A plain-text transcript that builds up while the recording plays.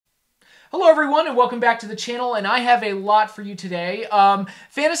Hello everyone and welcome back to the channel, and I have a lot for you today.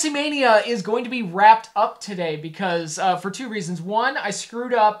 FantasyMania is going to be wrapped up today because for two reasons. One, I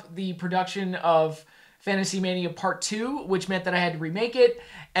screwed up the production of FantasyMania Part 2, which meant that I had to remake it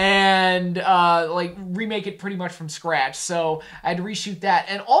and remake it pretty much from scratch. So I had to reshoot that.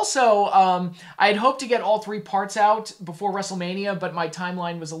 And also, I had hoped to get all three parts out before WrestleMania, but my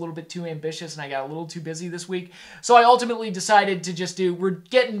timeline was a little bit too ambitious and I got a little too busy this week. So I ultimately decided to just we're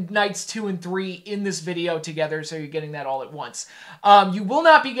getting nights 2 and 3 in this video together, so you're getting that all at once. You will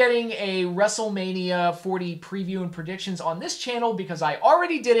not be getting a WrestleMania 40 preview and predictions on this channel because I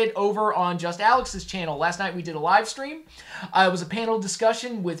already did it over on just Alyx's channel. Last night we did a live stream. It was a panel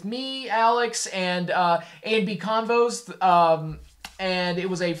discussion with me, Alyx, and A&B Convos, and it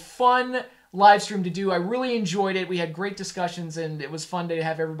was a fun live stream to do. I really enjoyed it. We had great discussions, and it was fun to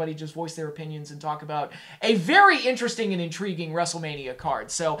have everybody just voice their opinions and talk about a very interesting and intriguing WrestleMania card.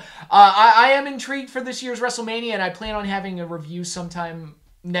 So I am intrigued for this year's WrestleMania, and I plan on having a review sometime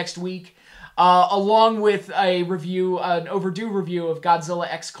next week. Along with a review, an overdue review of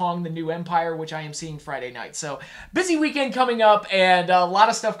Godzilla x Kong: The New Empire, which I am seeing Friday night. So, busy weekend coming up, and a lot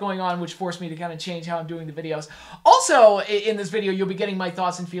of stuff going on, which forced me to kind of change how I'm doing the videos. Also, in this video, you'll be getting my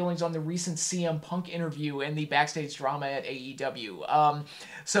thoughts and feelings on the recent CM Punk interview and the backstage drama at AEW.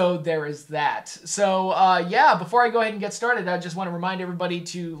 So, there is that. So, yeah, before I go ahead and get started, I just want to remind everybody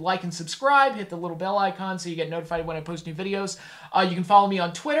to like and subscribe, hit the little bell icon so you get notified when I post new videos. You can follow me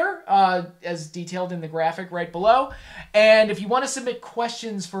on Twitter, as detailed in the graphic right below. And if you want to submit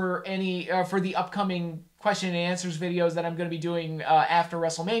questions for any for the upcoming question and answers videos that I'm going to be doing after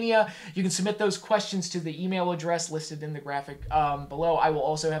WrestleMania, you can submit those questions to the email address listed in the graphic below. I will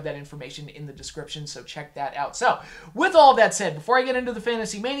also have that information in the description, so check that out. So, with all of that said, before I get into the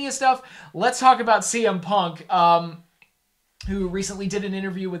FantasyMania stuff, let's talk about CM Punk, who recently did an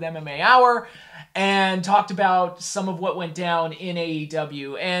interview with MMA Hour and talked about some of what went down in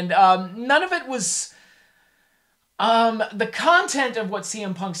AEW. And none of it was... the content of what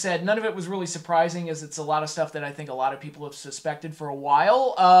CM Punk said, none of it was really surprising, as it's a lot of stuff that I think a lot of people have suspected for a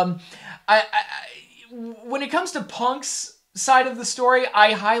while. When it comes to Punk's side of the story,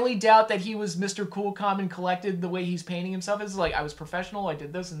 I highly doubt that he was Mr. Cool, Calm, and Collected the way he's painting himself. It's like, I was professional, I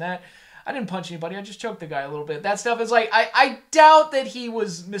did this and that. I didn't punch anybody, I just choked the guy a little bit. That stuff is like, I doubt that he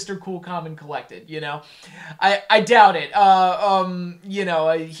was Mr. Cool, Calm, and Collected, you know? I doubt it. You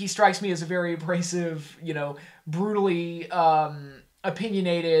know, he strikes me as a very abrasive, you know, brutally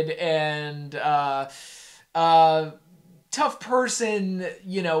opinionated and tough person.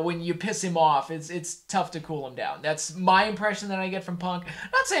 You know, when you piss him off, it's tough to cool him down. That's my impression that I get from Punk.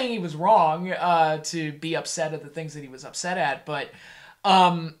 Not saying he was wrong to be upset at the things that he was upset at, but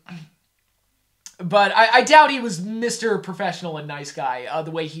I doubt he was Mr. Professional and Nice Guy, the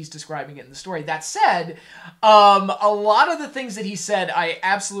way he's describing it in the story. That said, a lot of the things that he said, I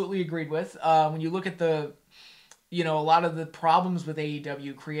absolutely agreed with. When you look at the, you know, a lot of the problems with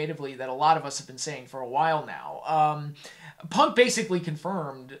AEW creatively that a lot of us have been saying for a while now, Punk basically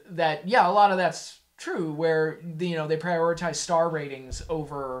confirmed that, yeah, a lot of that's true, where, you know, they prioritize star ratings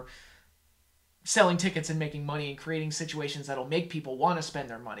over selling tickets and making money and creating situations that'll make people want to spend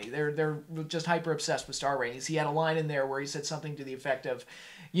their money. They're just hyper obsessed with star ratings. He had a line in there where he said something to the effect of,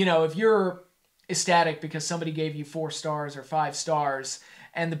 you know, if you're ecstatic because somebody gave you 4 stars or 5 stars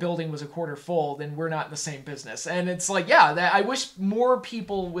and the building was a quarter full, then we're not in the same business. And it's like, yeah, I wish more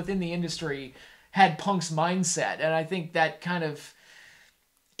people within the industry had Punk's mindset. And I think that kind of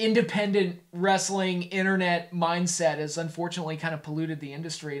independent wrestling internet mindset has unfortunately kind of polluted the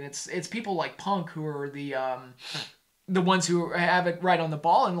industry, and it's people like Punk who are the ones who have it right on the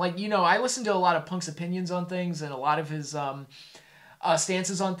ball. And, like, you know, I listened to a lot of Punk's opinions on things and a lot of his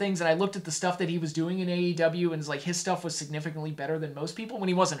stances on things, and I looked at the stuff that he was doing in AEW, and it's like his stuff was significantly better than most people when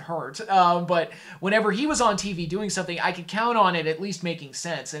he wasn't hurt. But whenever he was on TV doing something, I could count on it at least making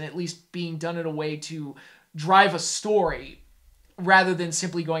sense and at least being done in a way to drive a story, rather than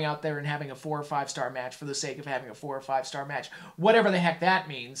simply going out there and having a 4 or 5 star match for the sake of having a 4 or 5 star match, whatever the heck that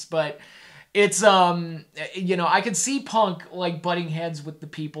means. But it's, you know, I could see Punk, like, butting heads with the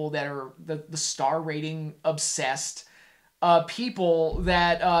people that are the star rating obsessed people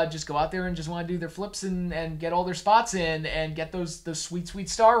that just go out there and just want to do their flips and get all their spots in and get those sweet, sweet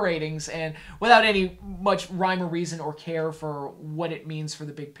star ratings, and without any much rhyme or reason or care for what it means for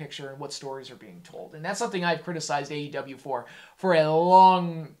the big picture and what stories are being told. And that's something I've criticized AEW for a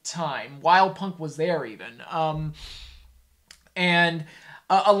long time, while Punk was there even. And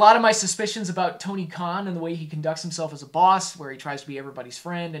a lot of my suspicions about Tony Khan and the way he conducts himself as a boss, where he tries to be everybody's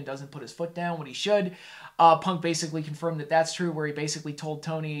friend and doesn't put his foot down when he should, Punk basically confirmed that that's true, where he basically told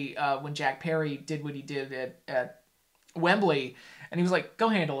Tony when Jack Perry did what he did at Wembley, and he was like, go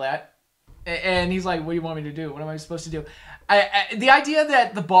handle that. And he's like, what do you want me to do? What am I supposed to do? The idea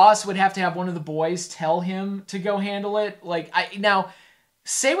that the boss would have to have one of the boys tell him to go handle it, like, now,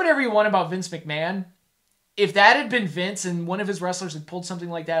 say whatever you want about Vince McMahon. If that had been Vince and one of his wrestlers had pulled something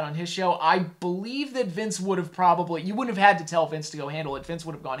like that on his show, I believe that Vince would have you wouldn't have had to tell Vince to go handle it. Vince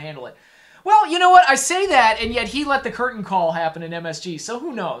would have gone handle it. Well, you know what? I say that, and yet he let the curtain call happen in MSG, so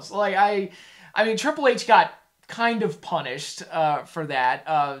who knows? Like, I mean, Triple H got kind of punished for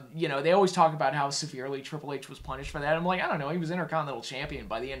that. You know, they always talk about how severely Triple H was punished for that. I'm like, I don't know. He was Intercontinental Champion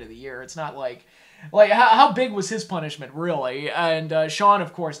by the end of the year. It's not like how big was his punishment, really? And Shawn,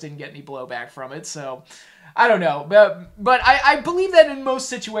 of course, didn't get any blowback from it, so I don't know. But I believe that in most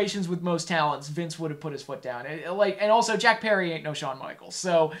situations with most talents, Vince would have put his foot down. And also, Jack Perry ain't no Shawn Michaels,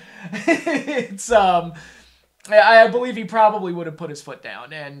 so it's I believe he probably would have put his foot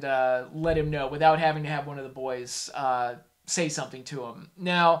down and let him know without having to have one of the boys say something to him.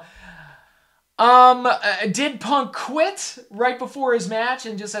 Now, did Punk quit right before his match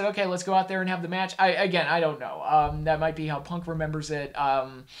and just said, okay, let's go out there and have the match? I don't know. That might be how Punk remembers it.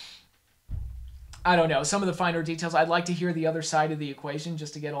 I don't know. Some of the finer details, I'd like to hear the other side of the equation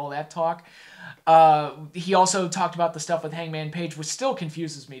just to get all that talk. He also talked about the stuff with Hangman Page, which still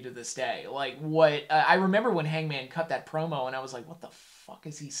confuses me to this day. Like, what... I remember when Hangman cut that promo, and I was like, what the fuck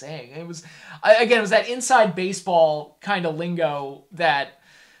is he saying? It was... Again, it was that inside baseball kind of lingo that,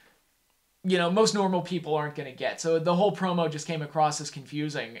 you know, most normal people aren't going to get. So the whole promo just came across as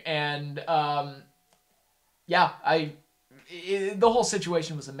confusing. And, yeah, the whole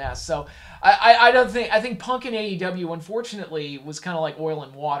situation was a mess. So I think Punk in AEW, unfortunately, was kind of like oil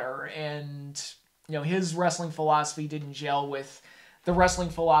and water, and you know, his wrestling philosophy didn't gel with the wrestling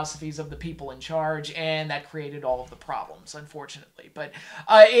philosophies of the people in charge, and that created all of the problems, unfortunately. But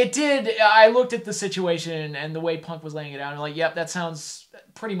it did. I looked at the situation and the way Punk was laying it out, and I'm like, yep, that sounds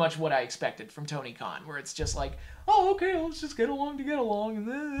pretty much what I expected from Tony Khan, where it's just like, oh, okay, let's just get along to get along,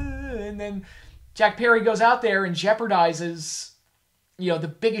 and then Jack Perry goes out there and jeopardizes, you know, the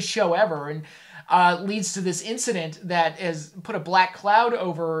biggest show ever, and leads to this incident that has put a black cloud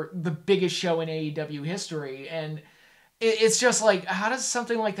over the biggest show in AEW history. And it's just like, how does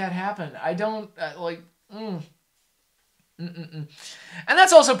something like that happen? I don't, And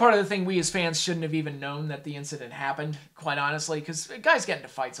that's also part of the thing we as fans shouldn't have even known that the incident happened, quite honestly, because guys get into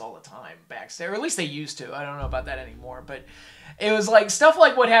fights all the time backstage, or at least they used to. I don't know about that anymore, but it was like stuff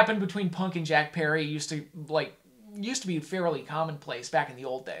like what happened between Punk and Jack Perry used to be fairly commonplace back in the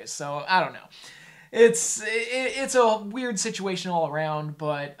old days. So I don't know. It's a weird situation all around,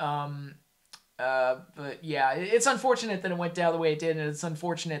 but yeah, it's unfortunate that it went down the way it did, and it's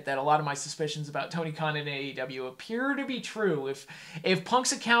unfortunate that a lot of my suspicions about Tony Khan and AEW appear to be true. If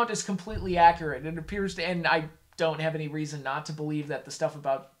Punk's account is completely accurate, it appears to, and I don't have any reason not to believe that the stuff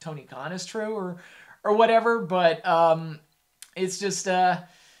about Tony Khan is true or whatever, but it's just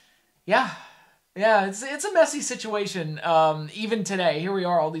yeah, it's a messy situation. Even today, here we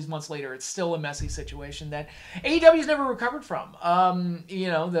are all these months later, it's still a messy situation that AEW's never recovered from. You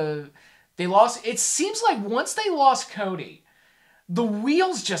know, they lost. It seems like once they lost Cody, the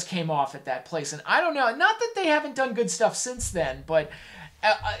wheels just came off at that place. And I don't know, not that they haven't done good stuff since then, but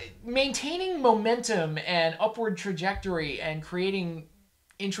maintaining momentum and upward trajectory and creating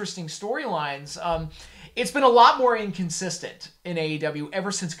interesting storylines, it's been a lot more inconsistent in AEW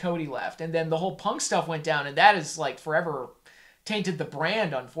ever since Cody left. And then the whole Punk stuff went down, and that is like forever tainted the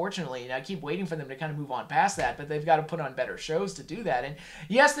brand, unfortunately, and I keep waiting for them to kind of move on past that, but they've got to put on better shows to do that. And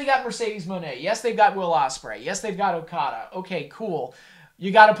yes, they got Mercedes Moné. Yes, they've got Will Ospreay. Yes, they've got Okada. Okay, cool.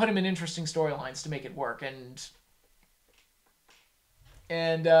 You got to put them in interesting storylines to make it work. And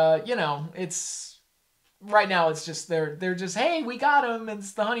you know, it's right now it's just they're just, hey, we got them.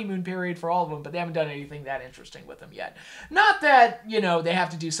 It's the honeymoon period for all of them, but they haven't done anything that interesting with them yet. Not that, you know, they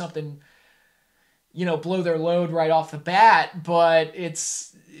have to do something, you know, blow their load right off the bat, but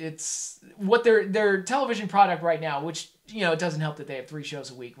it's what their television product right now, which, you know, it doesn't help that they have 3 shows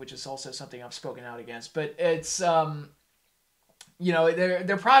a week, which is also something I've spoken out against, but it's, you know,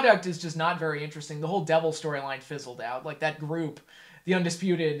 their product is just not very interesting. The whole Devil storyline fizzled out. Like that group, the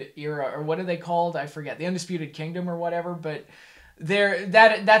Undisputed Era, or what are they called? I forget. The Undisputed Kingdom or whatever, but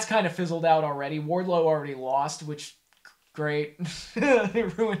that's kind of fizzled out already. Wardlow already lost, which, great. They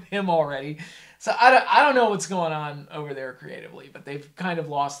ruined him already. So I don't know what's going on over there creatively, but they've kind of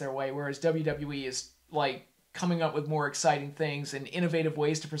lost their way, whereas WWE is like coming up with more exciting things and innovative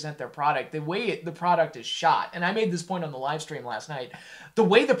ways to present their product. The way the product is shot, and I made this point on the live stream last night, the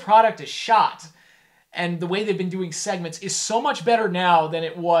way the product is shot and the way they've been doing segments is so much better now than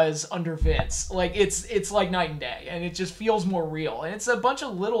it was under Vince. Like, it's like night and day, and it just feels more real. And it's a bunch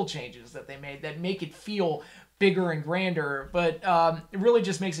of little changes that they made that make it feel bigger and grander, but it really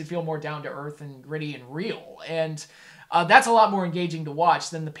just makes it feel more down to earth and gritty and real. And that's a lot more engaging to watch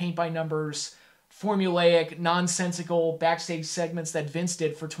than the paint by numbers, formulaic, nonsensical backstage segments that Vince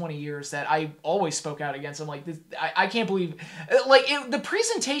did for 20 years that I always spoke out against. I'm like, I can't believe, like, the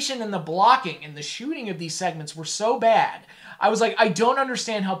presentation and the blocking and the shooting of these segments were so bad. I was like, I don't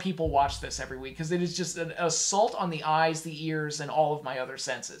understand how people watch this every week, because it is just an assault on the eyes, the ears, and all of my other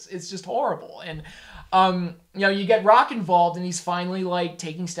senses. It's just horrible. And you know, you get Rock involved, and he's finally like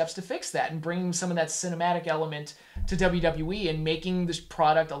taking steps to fix that and bringing some of that cinematic element to WWE and making this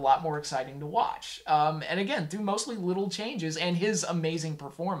product a lot more exciting to watch. And again, through mostly little changes and his amazing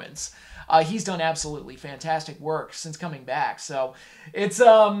performance, he's done absolutely fantastic work since coming back. So it's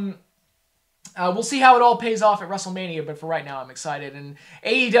we'll see how it all pays off at WrestleMania, but for right now, I'm excited. And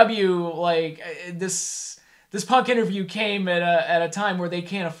AEW, like, this Punk interview came at a time where they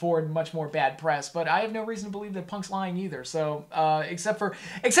can't afford much more bad press, but I have no reason to believe that Punk's lying either. So, except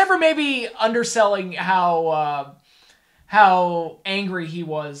for maybe underselling how angry he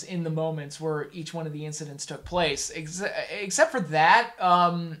was in the moments where each one of the incidents took place. Except for that,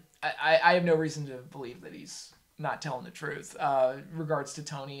 I have no reason to believe that he's not telling the truth, regards to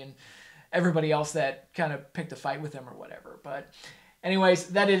Tony and everybody else that kind of picked a fight with him or whatever. But anyways,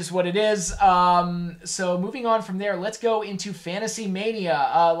 that is what it is. So moving on from there, let's go into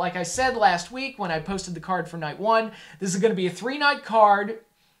FantasyMania. Like I said last week when I posted the card for night 1, this is going to be a 3-night card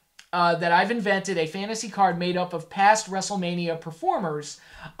that I've invented, a fantasy card made up of past WrestleMania performers.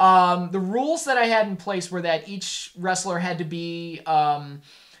 The rules that I had in place were that each wrestler had to be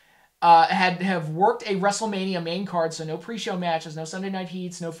had to have worked a WrestleMania main card, so no pre-show matches, no Sunday Night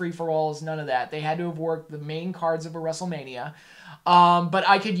Heats, no free-for-alls, none of that. They had to have worked the main cards of a WrestleMania. But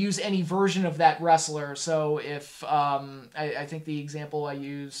I could use any version of that wrestler. So if I think the example I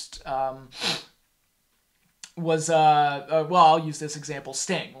used was well, I'll use this example,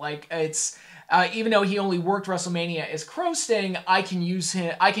 Sting. Like, it's even though he only worked WrestleMania as Crow Sting, I can use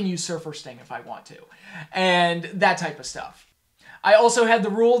him. I can use Surfer Sting if I want to, and that type of stuff. I also had the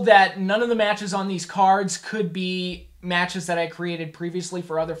rule that none of the matches on these cards could be matches that I created previously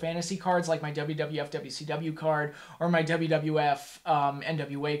for other fantasy cards, like my WWF WCW card or my WWF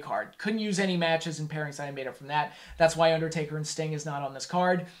NWA card. Couldn't use any matches and pairings that I made up from that. That's why Undertaker and Sting is not on this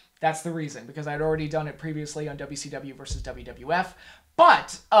card. That's the reason, because I'd already done it previously on WCW versus WWF.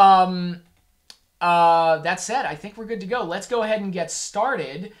 But that said, I think we're good to go. Let's go ahead and get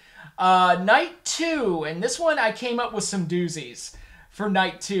started. Night 2, and this one I came up with some doozies for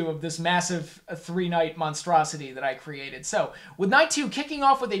night 2 of this massive 3-night monstrosity that I created. So, with night 2 kicking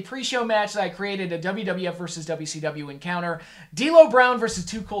off with a pre-show match that I created, a WWF versus WCW encounter, D'Lo Brown versus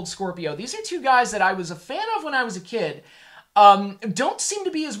Too Cold Scorpio. These are two guys that I was a fan of when I was a kid. Don't seem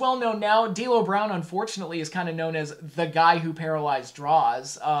to be as well known now. D'Lo Brown, unfortunately, is kind of known as the guy who paralyzed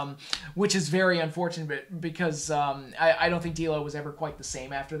Draws, which is very unfortunate because I don't think D'Lo was ever quite the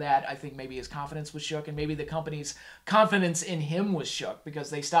same after that. I think maybe his confidence was shook, and maybe the company's confidence in him was shook because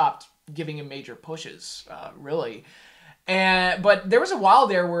they stopped giving him major pushes, really. But there was a while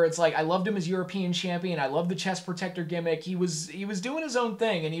there where it's like I loved him as European champion. I loved the chest protector gimmick. He was doing his own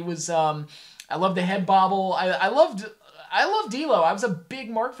thing, and he was. I loved the head bobble. I loved D'Lo. I was a big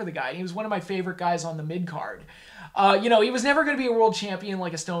mark for the guy. He was one of my favorite guys on the mid card. You know, he was never going to be a world champion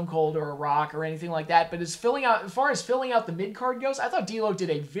like a Stone Cold or a Rock or anything like that. But as far as filling out the mid card goes, I thought D'Lo did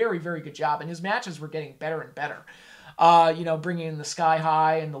a very, very good job, and his matches were getting better and better. You know, bringing in the Sky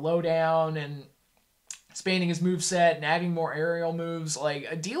High and the Lowdown and expanding his moveset and adding more aerial moves.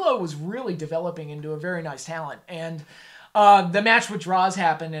 Like, D'Lo was really developing into a very nice talent. And the match with Draws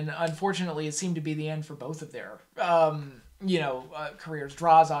happened, and unfortunately it seemed to be the end for both of their careers.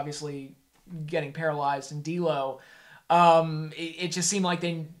 Draws obviously getting paralyzed, and D'Lo, it just seemed like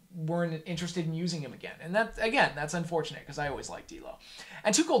they weren't interested in using him again. And that's unfortunate because I always liked D'Lo.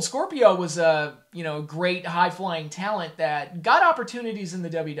 And Too Cold Scorpio was a great high-flying talent that got opportunities in the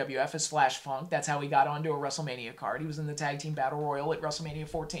WWF as Flash Funk. That's how he got onto a WrestleMania card. He was in the Tag Team Battle Royal at WrestleMania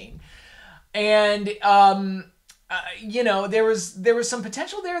 14. And there was some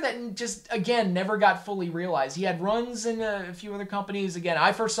potential there that just, again, never got fully realized. He had runs in a few other companies. Again,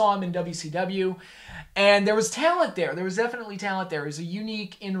 I first saw him in WCW, and there was talent there. There was definitely talent there. He's a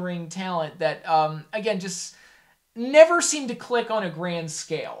unique in-ring talent that, again, just never seemed to click on a grand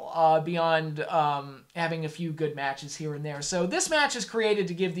scale beyond having a few good matches here and there. So this match is created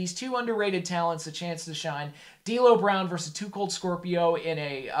to give these two underrated talents a chance to shine. D'Lo Brown versus Too Cold Scorpio in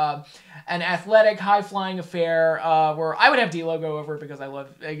an athletic, high-flying affair where I would have D'Lo go over because I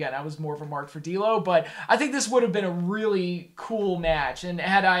was more of a mark for D'Lo, but I think this would have been a really cool match. And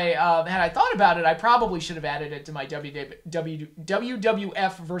had I thought about it, I probably should have added it to my WWF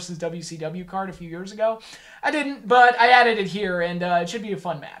versus WCW card a few years ago. I didn't, but I added it here, and it should be a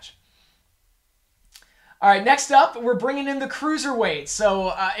fun match. All right, next up, we're bringing in the Cruiserweights.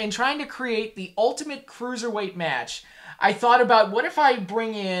 So in trying to create the ultimate Cruiserweight match, I thought about what if I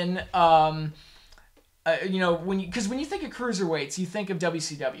bring in, when you think of Cruiserweights, you think of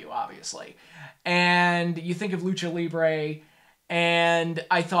WCW, obviously. And you think of Lucha Libre. And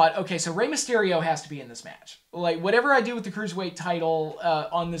I thought, okay, so Rey Mysterio has to be in this match. Like, whatever I do with the Cruiserweight title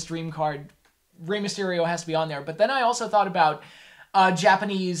on this dream card, Rey Mysterio has to be on there. But then I also thought about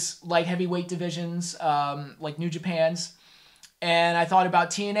Japanese light heavyweight divisions, like New Japan's. And I thought about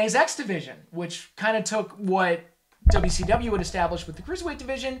TNA's X division, which kind of took what WCW had established with the Cruiserweight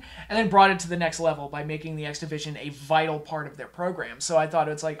division and then brought it to the next level by making the X division a vital part of their program. So I thought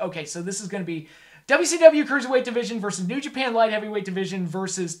it's like, okay, so this is going to be WCW Cruiserweight division versus New Japan light heavyweight division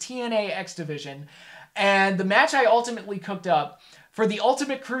versus TNA X division. And the match I ultimately cooked up for the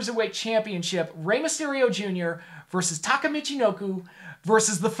Ultimate Cruiserweight Championship, Rey Mysterio Jr. versus Taka Michinoku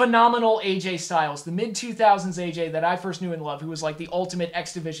versus the phenomenal AJ Styles, the mid-2000s AJ that I first knew and loved, who was like the ultimate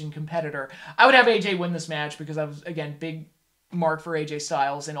X Division competitor. I would have AJ win this match because I was, again, big mark for AJ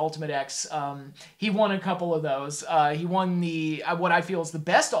Styles in Ultimate X. He won a couple of those. He won the what I feel is the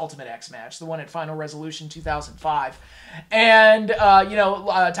best Ultimate X match, the one at Final Resolution 2005. And,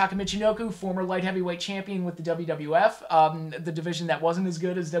 Taka Michinoku, former light heavyweight champion with the WWF, the division that wasn't as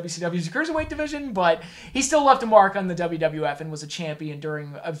good as WCW's Cruiserweight division, but he still left a mark on the WWF and was a champion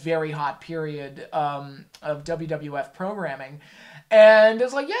during a very hot period of WWF programming. And it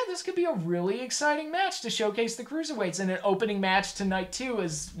was like, yeah, this could be a really exciting match to showcase the Cruiserweights. And an opening match tonight, too,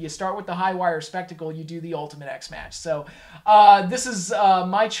 is you start with the high wire spectacle, you do the Ultimate X match. So this is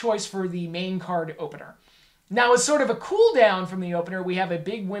my choice for the main card opener. Now, as sort of a cool down from the opener, we have a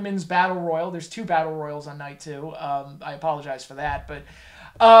big women's battle royal. There's 2 battle royals on night 2. I apologize for that, but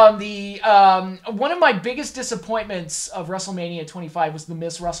one of my biggest disappointments of WrestleMania 25 was the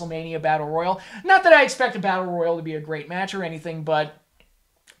Miss WrestleMania Battle Royal. Not that I expect a Battle Royal to be a great match or anything, but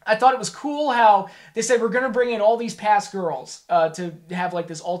I thought it was cool how they said we're going to bring in all these past girls to have like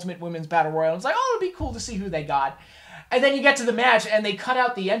this Ultimate Women's Battle Royal. I was like, oh, it'd be cool to see who they got. And then you get to the match, and they cut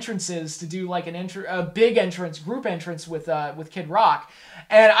out the entrances to do like a big entrance, group entrance with Kid Rock.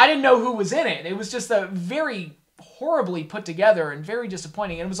 And I didn't know who was in it. It was just a very horribly put together and very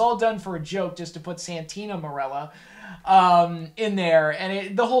disappointing. And it was all done for a joke just to put Santina Marella in there.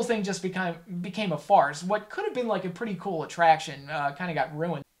 And the whole thing just became a farce. What could have been like a pretty cool attraction kind of got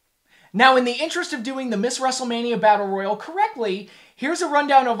ruined. Now, in the interest of doing the Miss WrestleMania Battle Royal correctly, here's a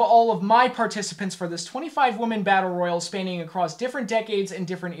rundown of all of my participants for this 25-woman Battle Royal spanning across different decades and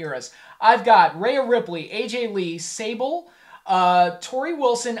different eras. I've got Rhea Ripley, AJ Lee, Sable, Tori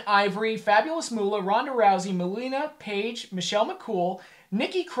Wilson, Ivory, Fabulous Moolah, Ronda Rousey, Melina, Paige, Michelle McCool,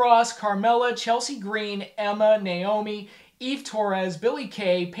 Nikki Cross, Carmella, Chelsea Green, Emma, Naomi, Eve Torres, Billie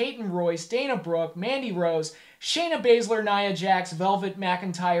Kay, Peyton Royce, Dana Brooke, Mandy Rose, Shayna Baszler, Nia Jax, Velvet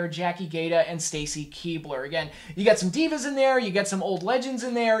McIntyre, Jackie Gata, and Stacy Keibler. Again, you get some divas in there, you get some old legends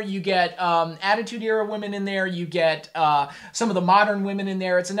in there, you get Attitude Era women in there, you get some of the modern women in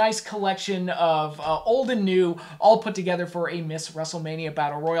there. It's a nice collection of old and new, all put together for a Miss WrestleMania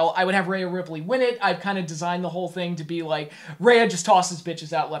Battle Royal. I would have Rhea Ripley win it. I've kind of designed the whole thing to be like, Rhea just tosses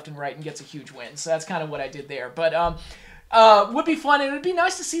bitches out left and right and gets a huge win. So that's kind of what I did there. But would be fun, and it would be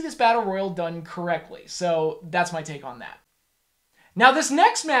nice to see this Battle Royal done correctly. So that's my take on that. Now, this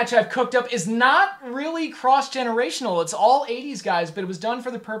next match I've cooked up is not really cross-generational. It's all 80s guys, but it was done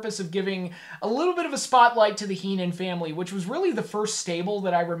for the purpose of giving a little bit of a spotlight to the Heenan family, which was really the first stable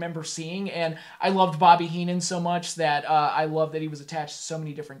that I remember seeing, and I loved Bobby Heenan so much that I love that he was attached to so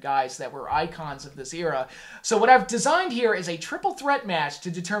many different guys that were icons of this era. So what I've designed here is a triple threat match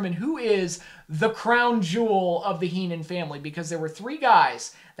to determine who is the crown jewel of the Heenan family, because there were 3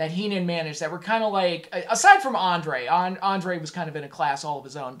 guys that Heenan managed that were kind of like, aside from Andre, Andre was kind of in a class all of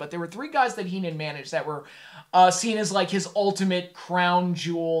his own, but there were 3 guys that Heenan managed that were seen as like his ultimate crown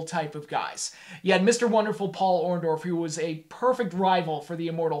jewel type of guys. You had Mr. Wonderful Paul Orndorff, who was a perfect rival for the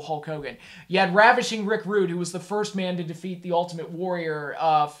immortal Hulk Hogan. You had Ravishing Rick Rude, who was the first man to defeat the Ultimate Warrior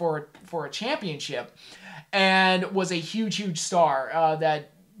for a championship, and was a huge, huge star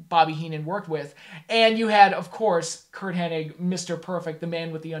that Bobby Heenan worked with. And you had, of course, Kurt Hennig, Mr. Perfect, the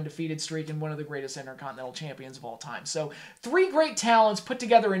man with the undefeated streak and one of the greatest Intercontinental champions of all time. So 3 great talents put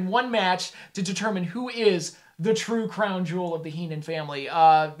together in one match to determine who is the true crown jewel of the Heenan family.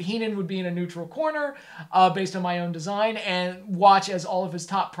 Heenan would be in a neutral corner based on my own design and watch as all of his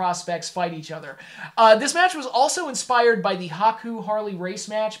top prospects fight each other. This match was also inspired by the Haku-Harley race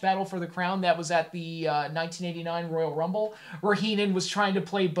match, Battle for the Crown, that was at the 1989 Royal Rumble, where Heenan was trying to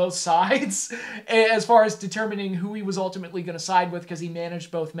play both sides as far as determining who he was ultimately going to side with because he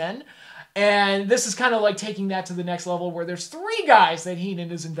managed both men. And this is kind of like taking that to the next level where there's 3 guys that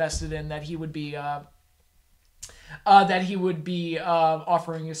Heenan is invested in that he would be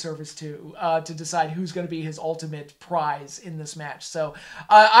offering his service to decide who's going to be his ultimate prize in this match. So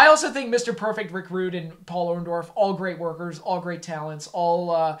I also think Mr. Perfect, Rick Rude, and Paul Orndorff, all great workers, all great talents,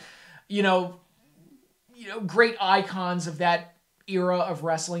 all great icons of that era of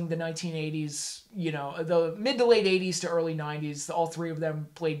wrestling, the 1980s, the mid to late 80s to early 90s. All 3 of them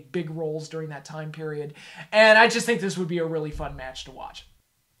played big roles during that time period. And I just think this would be a really fun match to watch.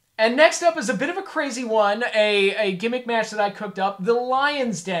 And next up is a bit of a crazy one, a gimmick match that I cooked up, the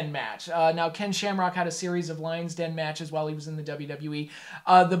Lion's Den match. Now, Ken Shamrock had a series of Lion's Den matches while he was in the WWE.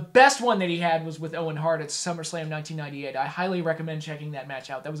 The best one that he had was with Owen Hart at SummerSlam 1998. I highly recommend checking that match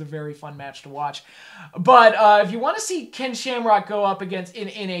out. That was a very fun match to watch. But if you want to see Ken Shamrock go up against,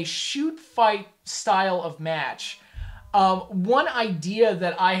 in a shoot-fight style of match, one idea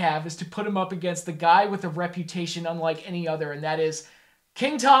that I have is to put him up against the guy with a reputation unlike any other, and that is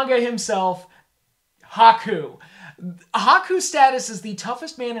King Tonga himself, Haku. Haku's status as the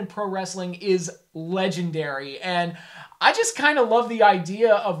toughest man in pro wrestling is legendary, and I just kind of love the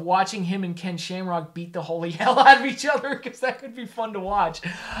idea of watching him and Ken Shamrock beat the holy hell out of each other, because that could be fun to watch.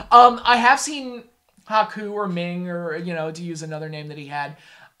 I have seen Haku, or Ming, or, to use another name that he had.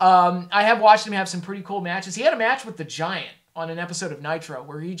 I have watched him have some pretty cool matches. He had a match with the Giant on an episode of Nitro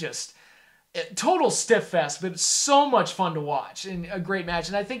where he just... total stiff fest, but so much fun to watch and a great match.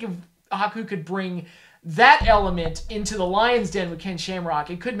 And I think if Haku could bring that element into the Lion's Den with Ken Shamrock,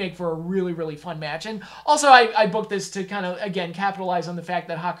 it could make for a really, really fun match. And also, I booked this to kind of, again, capitalize on the fact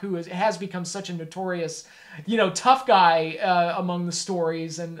that Haku has become such a notorious, tough guy among the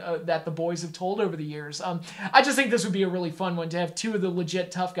stories and that the boys have told over the years. I just think this would be a really fun one to have 2 of the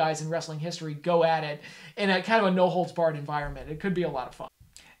legit tough guys in wrestling history go at it in a kind of a no-holds-barred environment. It could be a lot of fun.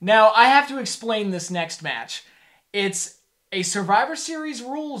 Now, I have to explain this next match. It's a Survivor Series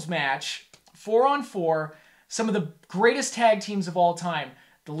rules match, 4-on-4, some of the greatest tag teams of all time.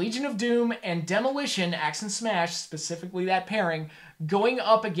 The Legion of Doom and Demolition, Axe and Smash, specifically that pairing, going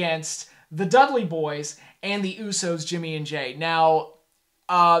up against the Dudley Boys and the Usos, Jimmy and Jay. Now,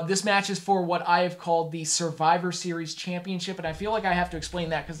 this match is for what I have called the Survivor Series Championship, and I feel like I have to explain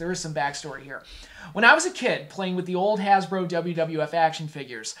that because there is some backstory here. When I was a kid playing with the old Hasbro WWF action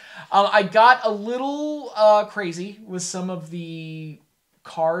figures, I got a little crazy with some of the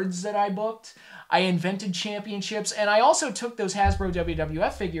cards that I booked. I invented championships, and I also took those Hasbro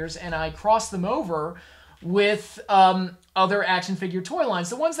WWF figures and I crossed them over with other action figure toy lines,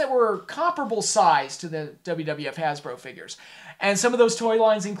 the ones that were comparable size to the WWF Hasbro figures. And some of those toy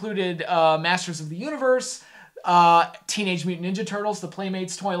lines included Masters of the Universe, Teenage Mutant Ninja Turtles, the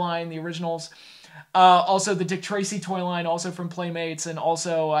Playmates toy line, the originals. Also the Dick Tracy toy line, also from Playmates, and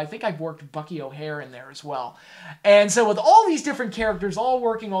also I think I've worked Bucky O'Hare in there as well. And so with all these different characters, all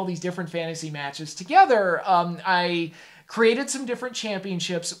working all these different fantasy matches together, I created some different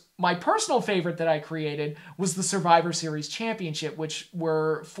championships. My personal favorite that I created was the Survivor Series Championship, which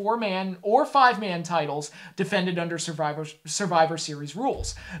were 4-man or 5-man titles defended under Survivor Series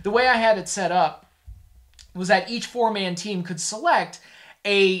rules. The way I had it set up was that each 4-man team could select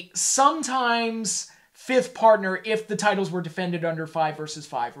a sometimes 5th partner if the titles were defended under 5 versus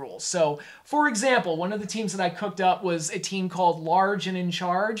 5 rules. So, for example, one of the teams that I cooked up was a team called Large and in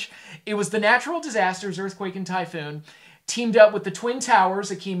Charge. It was the Natural Disasters, Earthquake and Typhoon, teamed up with the Twin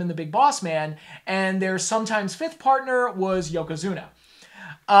Towers, Akeem and the Big Boss Man, and their sometimes 5th partner was Yokozuna.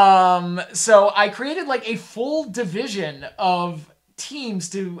 So I created like a full division of teams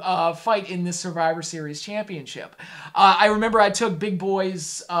to fight in this Survivor Series Championship. I remember I took Big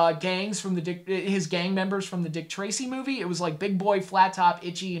Boy's gangs from his gang members from the Dick Tracy movie. It was like Big Boy, Flat Top,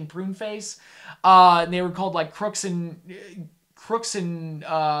 Itchy, and Pruneface. And they were called like Crooks and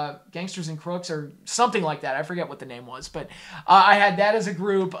Gangsters and Crooks or something like that. I forget what the name was, but I had that as a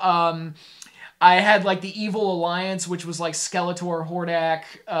group. I had like the Evil Alliance, which was like Skeletor, Hordak,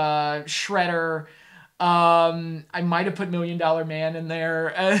 Shredder. I might have put $1 Million Man in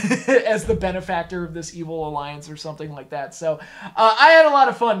there as the benefactor of this Evil Alliance or something like that. So I had a lot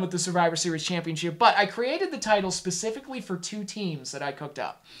of fun with the Survivor Series Championship, but I created the title specifically for 2 teams that I cooked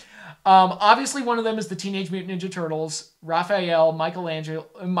up. Obviously, one of them is the Teenage Mutant Ninja Turtles, Raphael,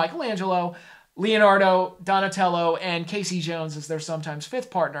 Michelangelo, Leonardo, Donatello, and Casey Jones as their sometimes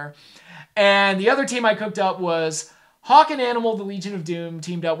fifth partner. And the other team I cooked up was Hawk and Animal, the Legion of Doom,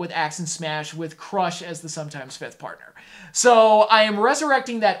 teamed up with Axe and Smash with Crush as the sometimes fifth partner. So I am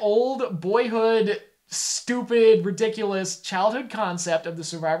resurrecting that old boyhood, stupid, ridiculous childhood concept of the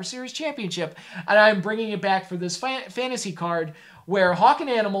Survivor Series Championship, and I'm bringing it back for this fantasy card where Hawk and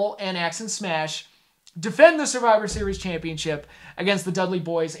Animal and Axe and Smash defend the Survivor Series Championship against the Dudley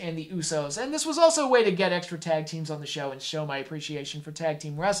Boys and the Usos. And this was also a way to get extra tag teams on the show and show my appreciation for tag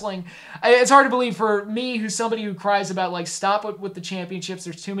team wrestling. It's hard to believe for me, who's somebody who cries about, like, stop with the championships,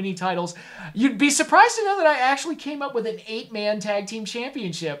 there's too many titles. You'd be surprised to know that I actually came up with an 8-man tag team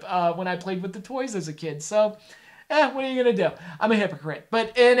championship when I played with the toys as a kid. So, what are you going to do? I'm a hypocrite.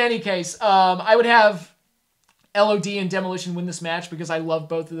 But in any case, I would have LOD and Demolition win this match because I loved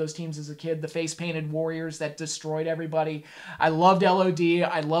both of those teams as a kid. The face-painted warriors that destroyed everybody. I loved LOD.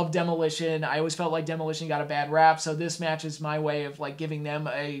 I loved Demolition. I always felt like Demolition got a bad rap, so this match is my way of, like, giving them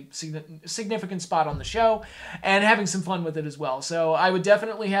a significant spot on the show and having some fun with it as well. So I would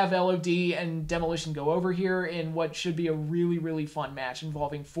definitely have LOD and Demolition go over here in what should be a really, really fun match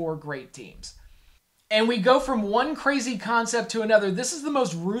involving 4 great teams. And we go from one crazy concept to another. This is the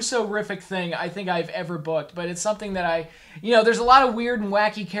most Russo-rific thing I think I've ever booked, but it's something that there's a lot of weird and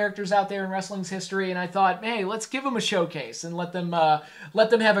wacky characters out there in wrestling's history, and I thought, hey, let's give them a showcase and let them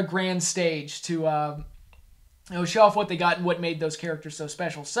have a grand stage to show off what they got and what made those characters so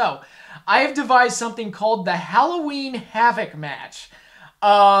special. So I have devised something called the Halloween Havoc match,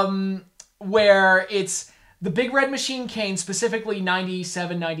 where it's the Big Red Machine Kane, specifically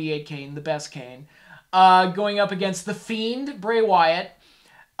 97, 98 Kane, the best Kane, going up against the Fiend, Bray Wyatt,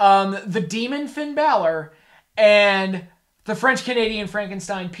 the Demon, Finn Balor, and the French-Canadian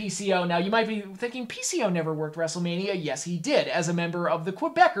Frankenstein, PCO. Now, you might be thinking, PCO never worked WrestleMania. Yes, he did. As a member of the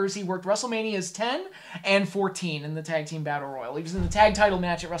Quebecers, he worked WrestleManias 10 and 14 in the Tag Team Battle Royal. He was in the tag title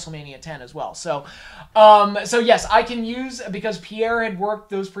match at WrestleMania 10 as well. So yes, I can use, because Pierre had worked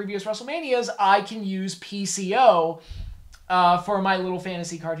those previous WrestleManias, I can use PCO for my little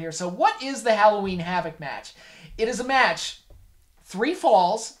fantasy card here. So what is the Halloween Havoc match? It is a match, 3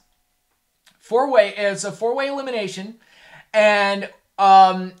 falls, 4-way. It's a 4-way elimination, and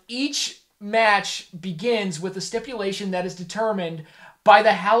each match begins with a stipulation that is determined by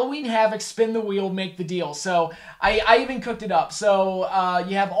the Halloween Havoc spin the wheel, make the deal. So I even cooked it up. So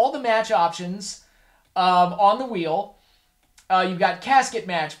you have all the match options on the wheel. You've got casket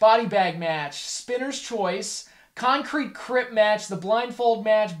match, body bag match, spinner's choice, concrete crypt match, the blindfold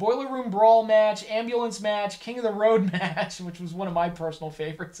match, boiler room brawl match, ambulance match, king of the road match, which was one of my personal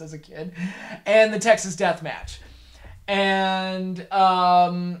favorites as a kid, and the Texas death match. And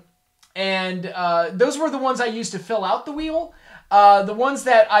those were the ones I used to fill out the wheel. The ones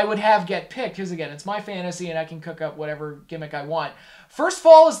that I would have get picked, because again, it's my fantasy and I can cook up whatever gimmick I want. First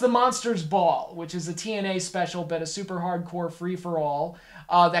fall is the Monsters Ball, which is a TNA special, but a super hardcore free-for-all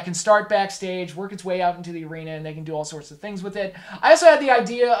that can start backstage, work its way out into the arena, and they can do all sorts of things with it. I also had the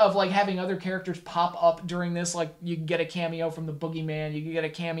idea of, like, having other characters pop up during this. Like, you can get a cameo from the Boogeyman, you can get a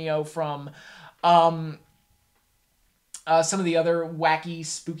cameo from some of the other wacky,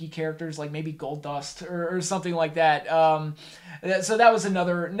 spooky characters, like maybe Goldust or something like that. So that was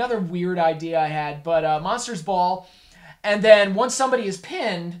another weird idea I had. But Monsters Ball, and then once somebody is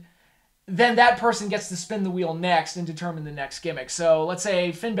pinned, then that person gets to spin the wheel next and determine the next gimmick. So let's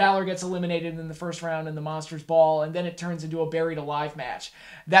say Finn Balor gets eliminated in the first round in the Monsters Ball, and then it turns into a Buried Alive match.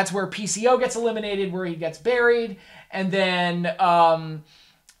 That's where PCO gets eliminated, where he gets buried, and then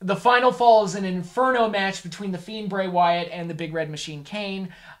the final fall is an Inferno match between the Fiend, Bray Wyatt, and the Big Red Machine, Kane.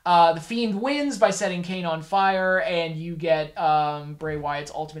 The Fiend wins by setting Kane on fire, and you get Bray Wyatt's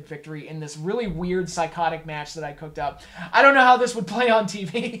ultimate victory in this really weird, psychotic match that I cooked up. I don't know how this would play on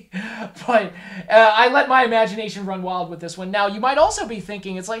TV, but I let my imagination run wild with this one. Now, you might also be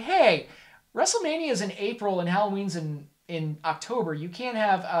thinking, it's like, hey, WrestleMania is in April and Halloween's in October. You can't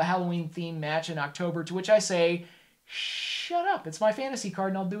have a Halloween-themed match in October, to which I say, shut up. It's my fantasy card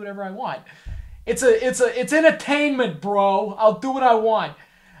and I'll do whatever I want. It's entertainment, bro. I'll do what I want.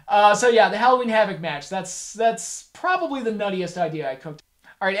 So yeah, the Halloween Havoc match. That's probably the nuttiest idea I cooked.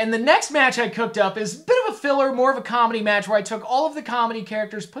 All right, and the next match I cooked up is a bit of a filler, more of a comedy match where I took all of the comedy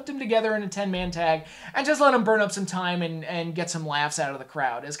characters, put them together in a 10-man tag, and just let them burn up some time and get some laughs out of the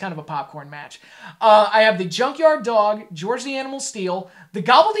crowd. It's kind of a popcorn match. I have the Junkyard Dog, George the Animal Steel, the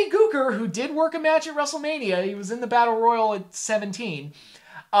Gobbledygooker, who did work a match at WrestleMania. He was in the Battle Royal at 17.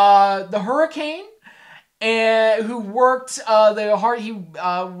 The Hurricane, and who worked he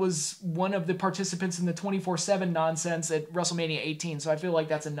was one of the participants in the 24/7 nonsense at WrestleMania 18, so I feel like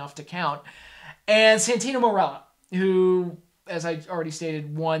that's enough to count. and Santino Marella, who, as I already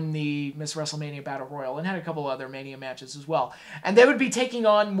stated, won the Miss WrestleMania Battle Royal and had a couple other Mania matches as well. And they would be taking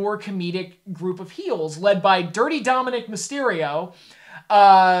on more comedic group of heels led by Dirty Dominic Mysterio,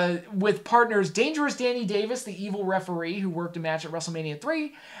 with partners Dangerous Danny Davis, the evil referee who worked a match at WrestleMania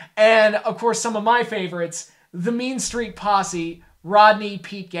 3, and of course some of my favorites, the Mean Street Posse, Rodney,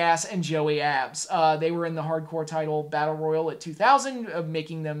 Pete Gas, and Joey Abs. They were in the Hardcore title Battle Royal at 2000,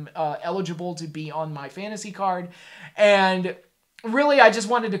 making them eligible to be on my fantasy card. And really, I just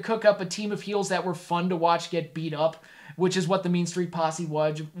wanted to cook up a team of heels that were fun to watch get beat up, which is what the Mean Street Posse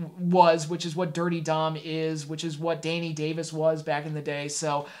was, which is what Dirty Dom is, which is what Danny Davis was back in the day.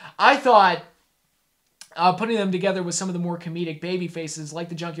 So I thought putting them together with some of the more comedic baby faces like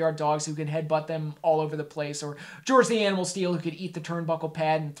the Junkyard Dogs who could headbutt them all over the place, or George the Animal Steel who could eat the turnbuckle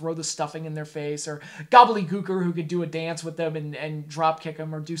pad and throw the stuffing in their face, or Gobbledygooker who could do a dance with them and drop kick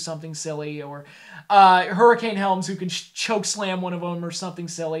them or do something silly, or Hurricane Helms who could choke slam one of them or something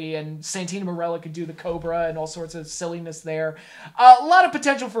silly, and Santino Marella could do the Cobra and all sorts of silliness there. A lot of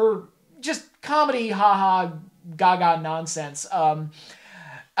potential for just comedy, haha, gaga nonsense.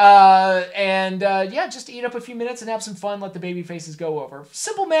 Yeah, just eat up a few minutes and have some fun, let the baby faces go over.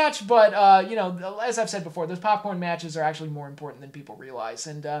 Simple match, but, as I've said before, those popcorn matches are actually more important than people realize,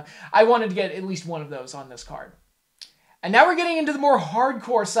 and I wanted to get at least one of those on this card. And now we're getting into the more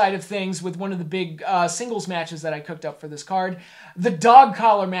hardcore side of things with one of the big singles matches that I cooked up for this card. The dog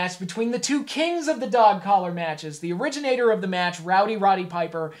collar match between the two kings of the dog collar matches. The originator of the match, Rowdy Roddy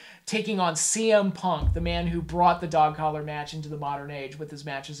Piper, taking on CM Punk, the man who brought the dog collar match into the modern age with his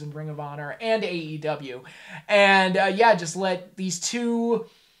matches in Ring of Honor and AEW. And just let these two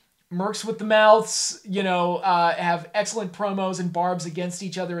mercs with the mouths, have excellent promos and barbs against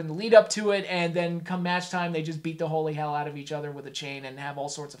each other in the lead up to it, and then come match time, they just beat the holy hell out of each other with a chain and have all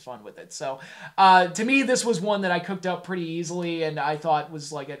sorts of fun with it. So, to me, this was one that I cooked up pretty easily, and I thought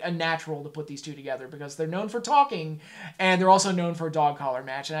was like a natural to put these two together because they're known for talking, and they're also known for a dog collar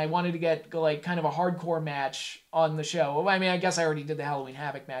match, and I wanted to get like kind of a hardcore match on the show. I mean, I guess I already did the Halloween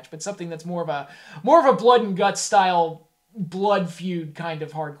Havoc match, but something that's more of a blood and guts style blood feud kind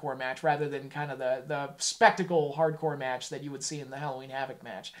of hardcore match rather than kind of the spectacle hardcore match that you would see in the Halloween Havoc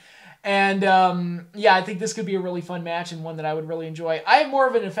match. And I think this could be a really fun match and one that I would really enjoy. I have more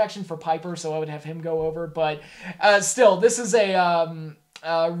of an affection for Piper, so I would have him go over, but still, this is a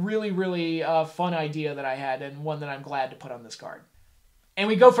really, really fun idea that I had and one that I'm glad to put on this card. And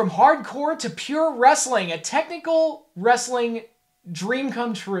we go from hardcore to pure wrestling, a technical wrestling dream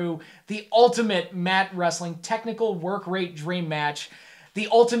come true, the ultimate mat wrestling technical work rate dream match, the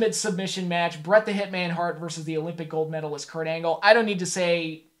ultimate submission match, Bret the Hitman Hart versus the Olympic gold medalist Kurt Angle. I don't need to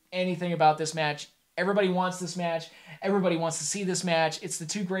say anything about this match. Everybody wants this match. Everybody wants to see this match. It's the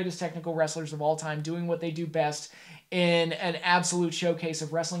two greatest technical wrestlers of all time doing what they do best in an absolute showcase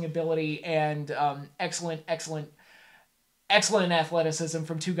of wrestling ability and excellent athleticism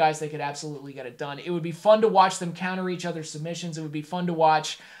from two guys that could absolutely get it done. It would be fun to watch them counter each other's submissions. It would be fun to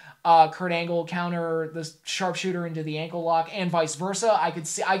watch Kurt Angle counter the sharpshooter into the ankle lock and vice versa. I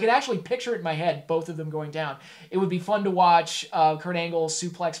could actually picture it in my head, both of them going down. It would be fun to watch Kurt Angle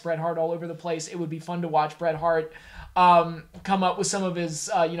suplex Bret Hart all over the place. It would be fun to watch Bret Hart come up with some of his,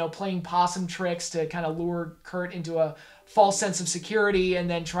 playing possum tricks to kind of lure Kurt into a false sense of security and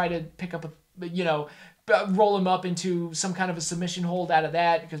then try to pick up roll him up into some kind of a submission hold out of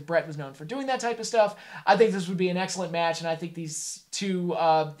that because Bret was known for doing that type of stuff. I think this would be an excellent match, and I think these two,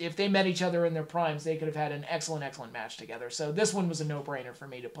 if they met each other in their primes, they could have had an excellent match together. So this one was a no-brainer for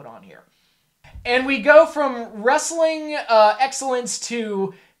me to put on here. And we go from wrestling excellence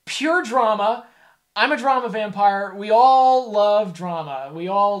to pure drama. I'm a drama vampire. We all love drama. We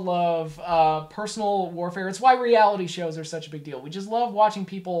all love personal warfare. It's why reality shows are such a big deal. We just love watching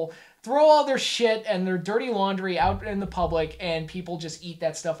people throw all their shit and their dirty laundry out in the public, and people just eat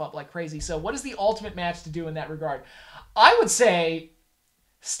that stuff up like crazy. So what is the ultimate match to do in that regard? I would say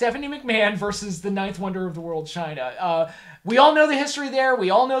Stephanie McMahon versus the ninth wonder of the world, Chyna. We all know the history there.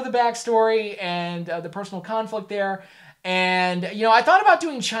 We all know the backstory and the personal conflict there. And, I thought about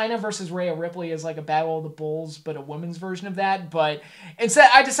doing Chyna versus Rhea Ripley as like a Battle of the Bulls, but a women's version of that. But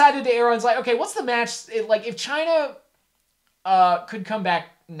instead, I decided to err on like, okay, what's the match? If Chyna could come back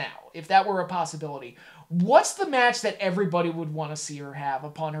now, if that were a possibility, what's the match that everybody would want to see her have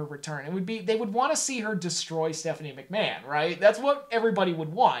upon her return? It would be, they would want to see her destroy Stephanie McMahon, right? That's what everybody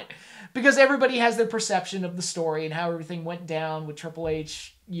would want, because everybody has their perception of the story and how everything went down with Triple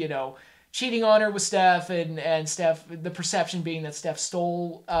H, cheating on her with Steph, and Steph, the perception being that Steph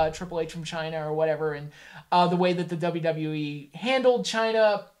stole Triple H from Chyna or whatever, and the way that the WWE handled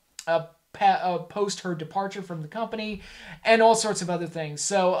Chyna post her departure from the company, and all sorts of other things.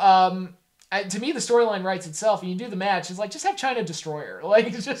 So to me, the storyline writes itself, and you do the match. It's like, just have China destroy her.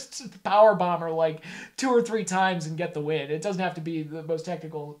 Like, just power bomb her like 2 or 3 times and get the win. It doesn't have to be the most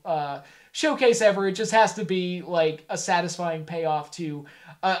technical showcase ever. It just has to be like a satisfying payoff to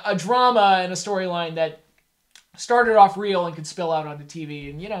a drama and a storyline that started off real and could spill out onto TV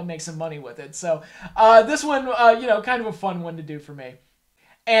and, you know, make some money with it. So this one, you know, kind of a fun one to do for me.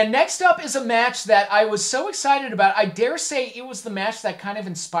 And next up is a match that I was so excited about. I dare say it was the match that kind of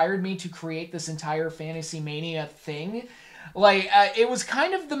inspired me to create this entire FantasyMania thing. Like, it was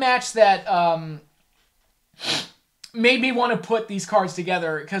kind of the match that made me want to put these cards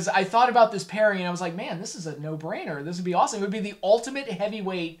together, because I thought about this pairing and I was like, man, this is a no-brainer. This would be awesome. It would be the ultimate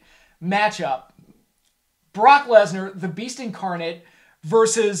heavyweight matchup. Brock Lesnar, the Beast Incarnate,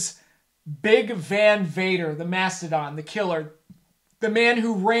 versus Big Van Vader, the Mastodon, the Killer, the man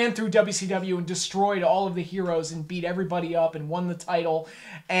who ran through WCW and destroyed all of the heroes and beat everybody up and won the title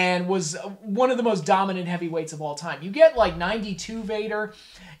and was one of the most dominant heavyweights of all time. You get like 92 Vader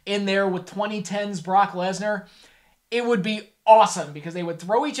in there with 2010's Brock Lesnar. It would be awesome because they would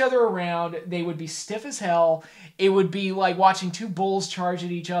throw each other around. They would be stiff as hell. It would be like watching 2 bulls charge at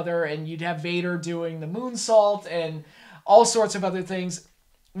each other, and you'd have Vader doing the moonsault and all sorts of other things.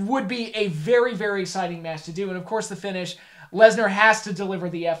 Would be a very, very exciting match to do. And of course, the finish, Lesnar has to deliver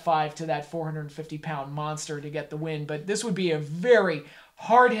the F5 to that 450-pound monster to get the win. But this would be a very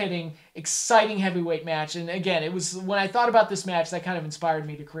hard-hitting, exciting heavyweight match. And again, it was when I thought about this match that kind of inspired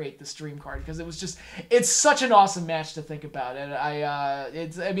me to create this dream card, because it was just, it's such an awesome match to think about. And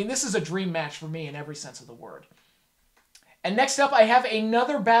I mean, this is a dream match for me in every sense of the word. And next up, I have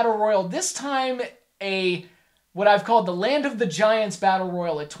another Battle Royal. This time, what I've called the Land of the Giants Battle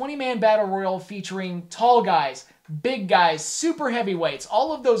Royal, a 20-man Battle Royal featuring tall guys, big guys, super heavyweights,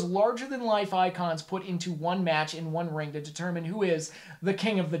 all of those larger-than-life icons put into one match in one ring to determine who is the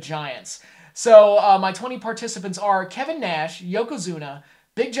King of the Giants. So my 20 participants are Kevin Nash, Yokozuna,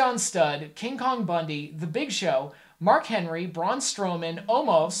 Big John Studd, King Kong Bundy, The Big Show, Mark Henry, Braun Strowman,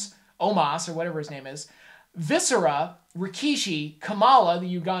 Omos, or whatever his name is, Viscera, Rikishi, Kamala,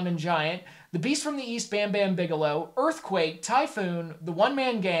 the Ugandan Giant, the Beast from the East, Bam Bam Bigelow, Earthquake, Typhoon, the One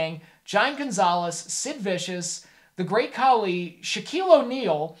Man Gang, Giant Gonzalez, Sid Vicious, the Great Khali, Shaquille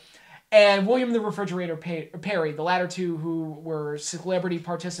O'Neal, and William the Refrigerator Perry, the latter two who were celebrity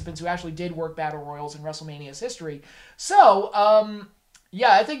participants who actually did work Battle Royals in WrestleMania's history. So,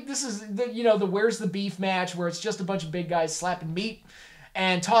 yeah, I think this is the Where's the Beef match, where it's just a bunch of big guys slapping meat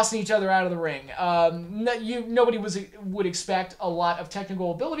and tossing each other out of the ring. Nobody would expect a lot of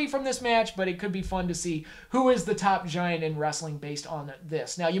technical ability from this match, but it could be fun to see who is the top giant in wrestling based on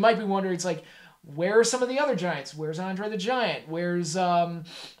this. Now, you might be wondering, it's like, where are some of the other giants? Where's Andre the Giant? Where's, a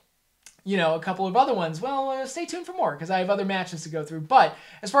couple of other ones? Well, stay tuned for more, because I have other matches to go through. But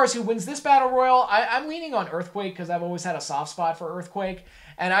as far as who wins this Battle Royal, I'm leaning on Earthquake, because I've always had a soft spot for Earthquake.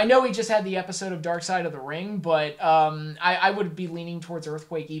 And I know he just had the episode of Dark Side of the Ring, but I would be leaning towards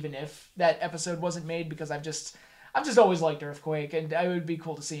Earthquake even if that episode wasn't made, because I've just always liked Earthquake, and it would be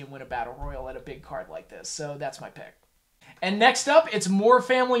cool to see him win a Battle Royal at a big card like this. So that's my pick. And next up, it's more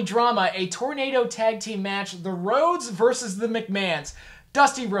family drama, a tornado tag team match, the Rhodes versus the McMahons.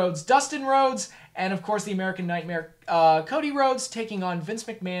 Dusty Rhodes, Dustin Rhodes, and of course the American Nightmare, Cody Rhodes, taking on Vince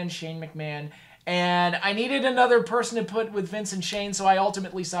McMahon, Shane McMahon. And I needed another person to put with Vince and Shane, so I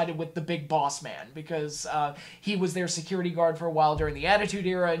ultimately sided with the Big Boss Man, because he was their security guard for a while during the Attitude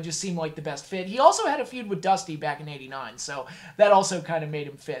Era and just seemed like the best fit. He also had a feud with Dusty back in '89, so that also kind of made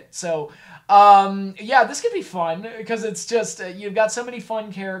him fit. So, yeah, this could be fun, because it's just, you've got so many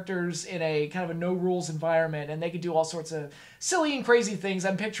fun characters in a kind of a no-rules environment, and they could do all sorts of silly and crazy things.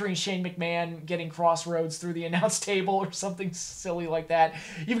 I'm picturing Shane McMahon getting Crossroads through the announce table or something silly like that.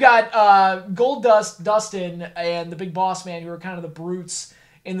 You've got Gold Dustin, and the Big Boss Man, who are kind of the brutes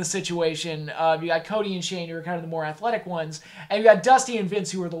in the situation. You got Cody and Shane, who are kind of the more athletic ones. And you got Dusty and Vince,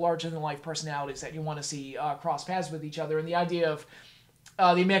 who are the larger-than-life personalities that you want to see cross paths with each other. And the idea of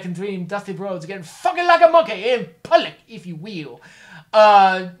the American Dream, Dusty Rhodes, getting fucking like a monkey in public, if you will.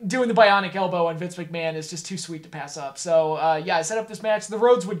 Doing the bionic elbow on Vince McMahon is just too sweet to pass up. So, yeah, I set up this match. The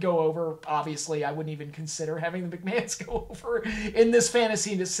Rhodes would go over, obviously. I wouldn't even consider having the McMahons go over in this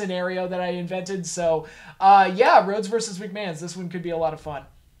fantasy scenario that I invented. So, yeah, Rhodes versus McMahons. This one could be a lot of fun.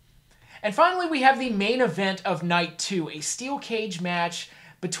 And finally, we have the main event of Night 2, a steel cage match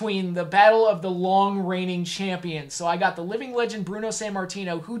between the battle of the long-reigning champions. So I got the living legend Bruno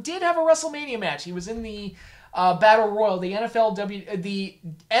Sammartino, who did have a WrestleMania match. He was in the Battle Royal, the NFL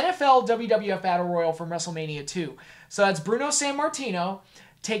WWF Battle Royal from WrestleMania 2. So that's Bruno Sammartino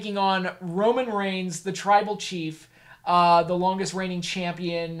taking on Roman Reigns, the Tribal Chief, the longest reigning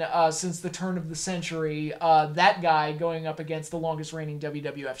champion since the turn of the century. That guy going up against the longest reigning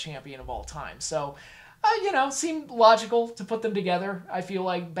WWF champion of all time. So, seemed logical to put them together. I feel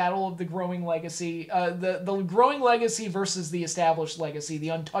like battle of the growing legacy, the growing legacy versus the established legacy, the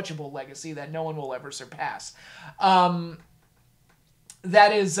untouchable legacy that no one will ever surpass. That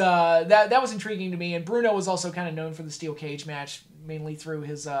was intriguing to me. And Bruno was also kind of known for the steel cage match, mainly through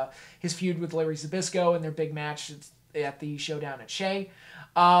his feud with Larry Zbyszko and their big match at the Showdown at Shea.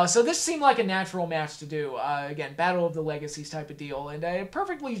 So this seemed like a natural match to do. Again, Battle of the Legacies type of deal, and a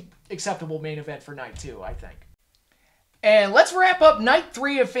perfectly acceptable main event for night 2, I think. And let's wrap up night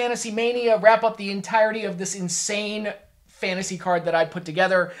 3 of Fantasy Mania, wrap up the entirety of this insane fantasy card that I put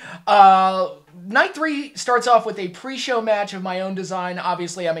together. Night 3 starts off with a pre-show match of my own design.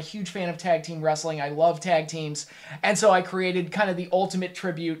 Obviously, I'm a huge fan of tag team wrestling. I love tag teams. And so I created kind of the ultimate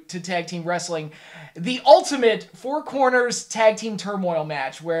tribute to tag team wrestling. The ultimate 4 corners tag team turmoil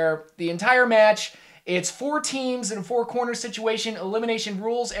match, where the entire match, it's 4 teams in a 4-corner situation, elimination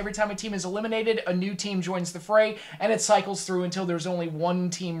rules. Every time a team is eliminated, a new team joins the fray, and it cycles through until there's only 1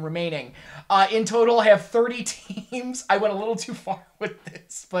 team remaining. In total, I have 30 teams. I went a little too far with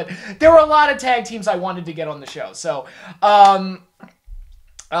this, but there were a lot of tag teams I wanted to get on the show. So,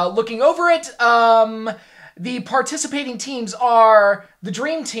 looking over it, the participating teams are the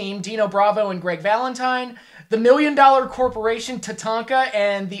Dream Team, Dino Bravo and Greg Valentine, the $1 Million Corporation, Tatanka,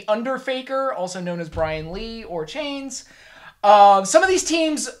 and the Underfaker, also known as Brian Lee or Chains. Some of these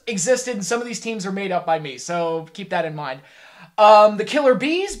teams existed, and some of these teams are made up by me, so keep that in mind. The Killer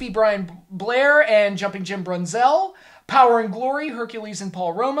Bees, B. Brian Blair and Jumping Jim Brunzell. Power and Glory, Hercules and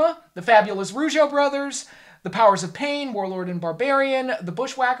Paul Roma. The Fabulous Rougeau Brothers. The Powers of Pain, Warlord and Barbarian. The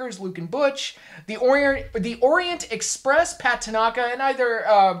Bushwhackers, Luke and Butch. The Orient Express, Pat Tanaka, and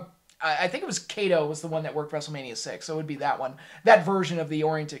either... I think it was Kato was the one that worked WrestleMania 6, so it would be that one. That version of the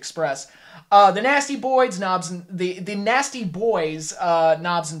Orient Express. The Nasty Boys, Knobs and... The Nasty Boys,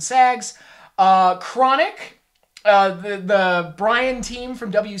 Knobs and Sags. Chronic... the Bryan team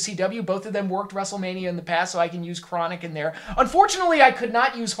from WCW, both of them worked WrestleMania in the past, so I can use Chronic in there. Unfortunately, I could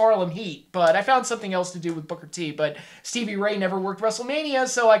not use Harlem Heat, but I found something else to do with Booker T, but Stevie Ray never worked WrestleMania,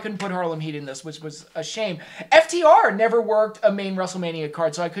 so I couldn't put Harlem Heat in this, which was a shame. FTR never worked a main WrestleMania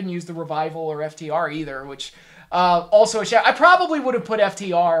card, so I couldn't use the Revival or FTR either, which also a shame. I probably would have put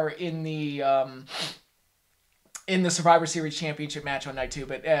FTR in the Survivor Series Championship match on night 2,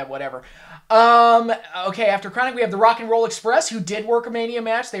 but whatever. Okay, after Chronic, we have the Rock and Roll Express, who did work a Mania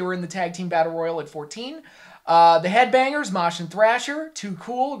match. They were in the Tag Team Battle Royal at 14. The Headbangers, Mosh and Thrasher, Too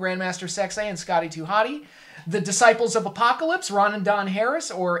Cool, Grandmaster Sexay, and Scotty Too Hottie. The Disciples of Apocalypse, Ron and Don Harris,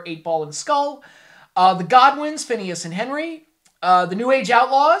 or 8-Ball and Skull. The Godwins, Phineas and Henry. The New Age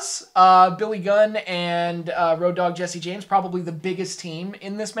Outlaws, Billy Gunn and Road Dogg Jesse James, probably the biggest team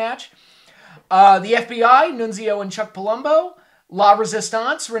in this match. The FBI, Nunzio and Chuck Palumbo. La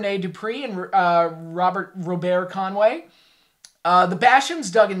Resistance, Rene Dupree and Robert Conway. The Bashams,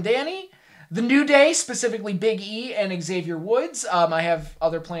 Doug and Danny. The New Day, specifically Big E and Xavier Woods. I have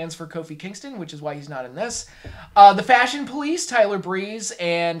other plans for Kofi Kingston, which is why he's not in this. The Fashion Police, Tyler Breeze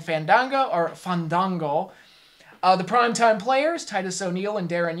and Fandango. The Primetime Players, Titus O'Neil and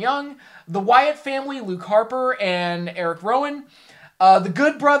Darren Young. The Wyatt Family, Luke Harper and Eric Rowan. The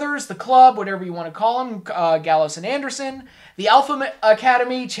Good Brothers, The Club, whatever you want to call them, Gallows and Anderson. The Alpha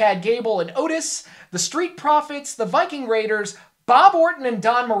Academy, Chad Gable and Otis. The Street Profits, The Viking Raiders, Bob Orton and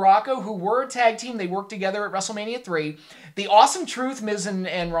Don Morocco, who were a tag team. They worked together at WrestleMania 3. The Awesome Truth, Miz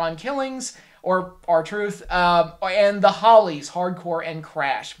and Ron Killings, or R-Truth. And the Hollies, Hardcore and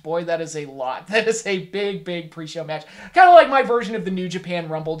Crash. Boy, that is a lot. That is a big, big pre-show match. Kind of like my version of the New Japan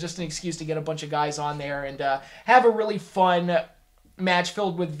Rumble, just an excuse to get a bunch of guys on there and have a really fun match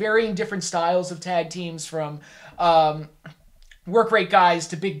filled with varying different styles of tag teams, from work rate guys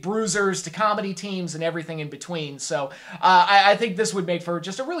to big bruisers to comedy teams and everything in between. So I think this would make for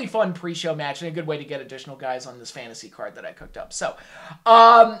just a really fun pre-show match and a good way to get additional guys on this fantasy card that I cooked up. So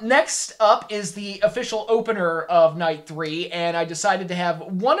next up is the official opener of night 3, and I decided to have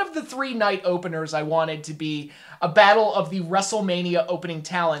one of the 3 night openers I wanted to be a battle of the WrestleMania opening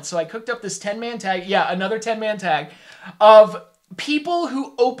talent. So I cooked up this 10-man tag, another 10-man tag of people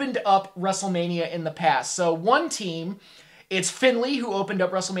who opened up WrestleMania in the past. So one team, it's Finley, who opened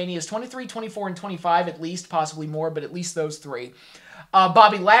up WrestleManias 23, 24, and 25, at least, possibly more, but at least those 3.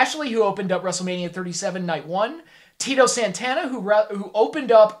 Bobby Lashley, who opened up WrestleMania 37, Night 1. Tito Santana, who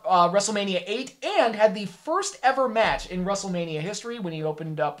opened up WrestleMania 8 and had the first ever match in WrestleMania history when he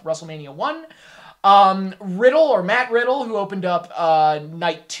opened up WrestleMania 1. Riddle, or Matt Riddle, who opened up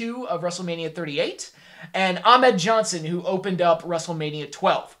night 2 of WrestleMania 38, and Ahmed Johnson, who opened up WrestleMania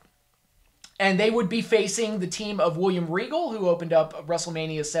 12. And they would be facing the team of William Regal, who opened up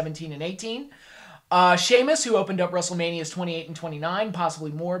WrestleMania 17 and 18. Sheamus, who opened up WrestleManias 28 and 29,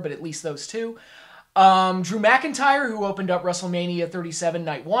 possibly more, but at least those two. Drew McIntyre, who opened up WrestleMania 37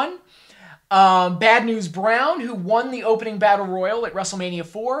 Night 1. Bad News Brown, who won the opening Battle Royal at WrestleMania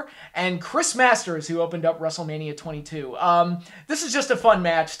 4, and Chris Masters, who opened up WrestleMania 22. This is just a fun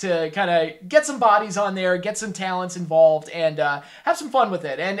match to kind of get some bodies on there, get some talents involved, and have some fun with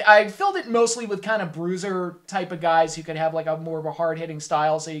it. And I filled it mostly with kind of bruiser type of guys who could have like a more of a hard-hitting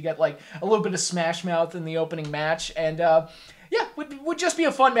style, so you get like a little bit of Smash Mouth in the opening match, and yeah, would just be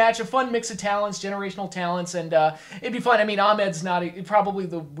a fun match, a fun mix of talents, generational talents, and it'd be fun. I mean, Ahmed's not probably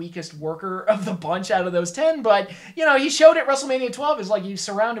the weakest worker of the bunch out of those 10, but, you know, he showed at WrestleMania 12, is like, you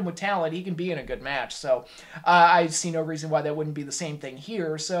surround him with talent, he can be in a good match, so I see no reason why that wouldn't be the same thing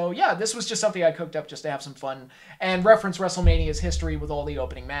here. So, yeah, this was just something I cooked up just to have some fun and reference WrestleMania's history with all the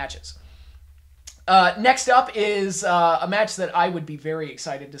opening matches. Next up is a match that I would be very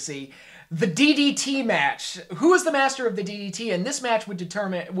excited to see. The DDT match. Who is the master of the DDT? And this match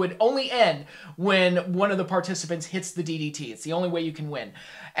would only end when one of the participants hits the DDT. It's the only way you can win.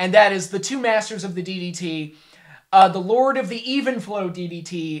 And that is the two masters of the DDT, the Lord of the Even Flow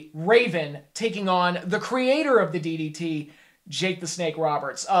DDT, Raven, taking on the creator of the DDT, Jake the Snake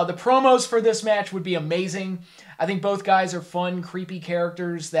Roberts. The promos for this match would be amazing. I think both guys are fun, creepy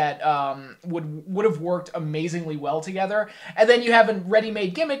characters that would have worked amazingly well together. And then you have a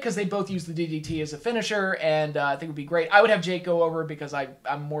ready-made gimmick because they both use the DDT as a finisher, and I think it would be great. I would have Jake go over because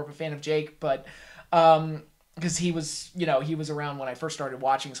I'm more of a fan of Jake, but because he was around when I first started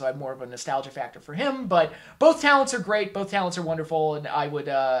watching, so I have more of a nostalgia factor for him. But both talents are great, both talents are wonderful, and I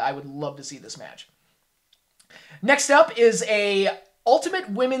would love to see this match. Next up is a Ultimate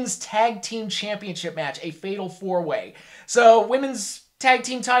Women's Tag Team Championship match, a Fatal 4-Way. So, women's tag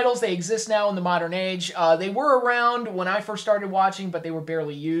team titles, they exist now in the modern age. They were around when I first started watching, but they were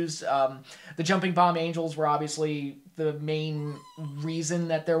barely used. The Jumping Bomb Angels were obviously the main reason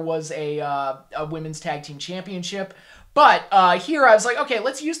that there was a Women's Tag Team Championship. But here I was like, okay,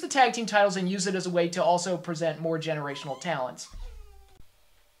 let's use the tag team titles and use it as a way to also present more generational talents.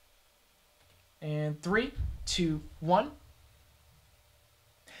 And 3, 2, 1.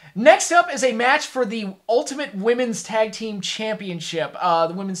 Next up is a match for the Ultimate Women's Tag Team Championship.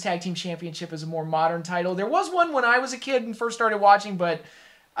 The Women's Tag Team Championship is a more modern title. There was one when I was a kid and first started watching, but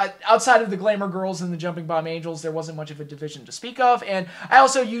outside of the Glamour Girls and the Jumping Bomb Angels, there wasn't much of a division to speak of. And I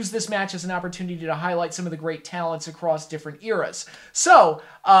also used this match as an opportunity to highlight some of the great talents across different eras. So,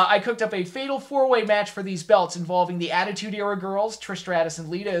 I cooked up a Fatal 4-Way match for these belts involving the Attitude Era Girls, Trish Stratus and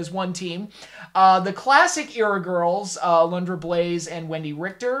Lita as one team, the Classic Era Girls, Lundra Blaze and Wendy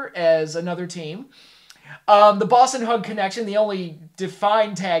Richter as another team, the Boss and Hug Connection, the only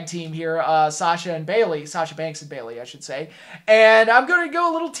defined tag team here, Sasha Banks and Bayley, I should say. And I'm going to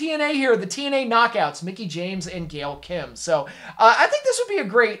go a little TNA here, the TNA Knockouts, Mickie James and Gail Kim. So I think this would be a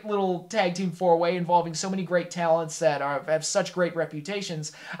great little tag team 4-way involving so many great talents that have such great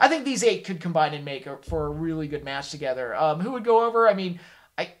reputations. I think these 8 could combine and make for a really good match together. Who would go over? I mean,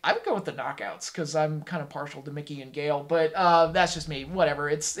 I would go with the Knockouts because I'm kind of partial to Mickie and Gail, but that's just me. Whatever.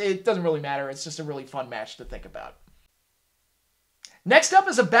 It doesn't really matter. It's just a really fun match to think about. Next up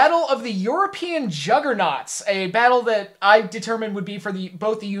is a battle of the European Juggernauts, a battle that I determined would be for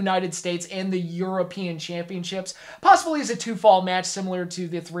both the United States and the European Championships, possibly as a 2-fall match similar to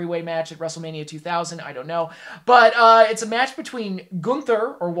the 3-way match at WrestleMania 2000, I don't know. But it's a match between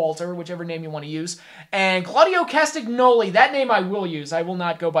Gunther, or Walter, whichever name you want to use, and Claudio Castagnoli. That name I will use. I will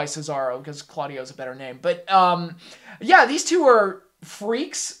not go by Cesaro, because Claudio's a better name. But yeah, these two are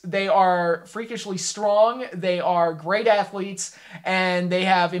freaks. They are freakishly strong. They are great athletes, and they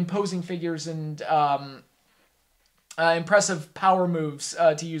have imposing figures and impressive power moves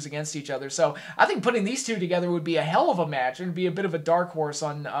to use against each other. So I think putting these two together would be a hell of a match and be a bit of a dark horse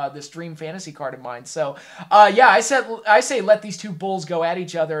on this dream fantasy card of mine. So yeah, I say let these two bulls go at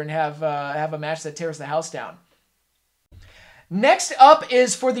each other and have a match that tears the house down. Next up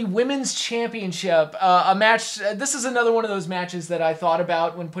is for the Women's Championship, a match. This is another one of those matches that I thought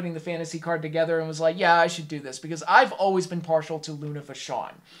about when putting the fantasy card together and was like, yeah, I should do this because I've always been partial to Luna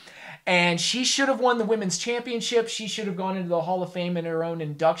Vachon. And she should have won the Women's Championship. She should have gone into the Hall of Fame in her own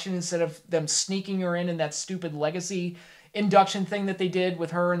induction instead of them sneaking her in that stupid legacy induction thing that they did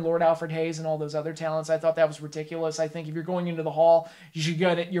with her and Lord Alfred Hayes and all those other talents. I thought that was ridiculous. I think if you're going into the hall, you should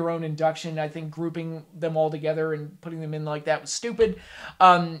get your own induction. I think grouping them all together and putting them in like that was stupid.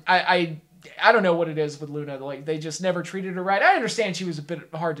 I I don't know what it is with Luna. Like, they just never treated her right. I understand she was a bit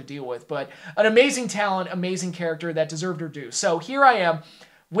hard to deal with, but an amazing talent, amazing character that deserved her due. So here I am,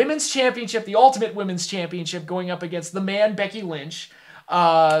 Women's Championship, the Ultimate Women's Championship, going up against the man, Becky Lynch.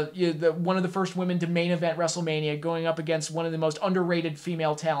 One of the first women to main event WrestleMania, going up against one of the most underrated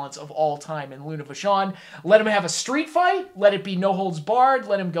female talents of all time in Luna Vachon. Let them have a street fight. Let it be no holds barred.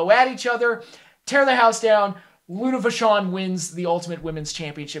 Let them go at each other. Tear the house down. Luna Vachon wins the Ultimate Women's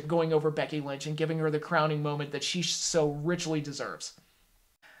Championship, going over Becky Lynch and giving her the crowning moment that she so richly deserves.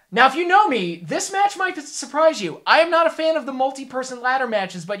 Now, if you know me, this match might surprise you. I am not a fan of the multi-person ladder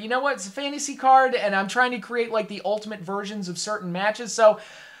matches, but you know what? It's a fantasy card, and I'm trying to create like the ultimate versions of certain matches. So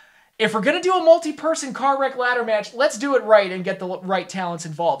if we're going to do a multi-person car wreck ladder match, let's do it right and get the right talents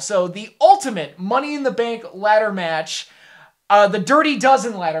involved. So the ultimate Money in the Bank ladder match, the Dirty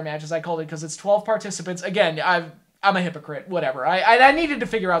Dozen ladder match, as I called it, because it's 12 participants. Again, I'm a hypocrite, whatever. I needed to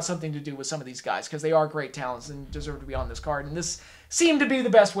figure out something to do with some of these guys, because they are great talents and deserve to be on this card, and this seemed to be the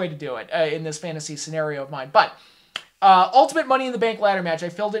best way to do it in this fantasy scenario of mine. But Ultimate Money in the Bank ladder match, I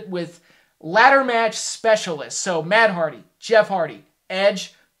filled it with ladder match specialists. So Matt Hardy, Jeff Hardy,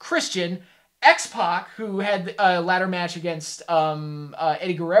 Edge, Christian, X-Pac, who had a ladder match against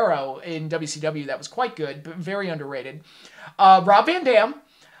Eddie Guerrero in WCW that was quite good, but very underrated. Rob Van Dam,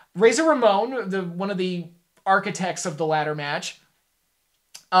 Razor Ramon, one of the architects of the ladder match.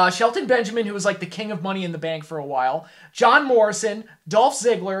 Shelton Benjamin, who was like the king of Money in the Bank for a while. John Morrison, Dolph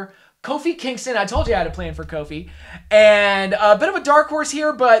Ziggler, Kofi Kingston. I told you I had a plan for Kofi. And a bit of a dark horse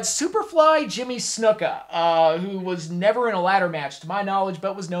here, but Superfly Jimmy Snuka, who was never in a ladder match to my knowledge,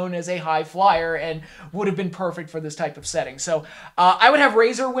 but was known as a high flyer and would have been perfect for this type of setting. So I would have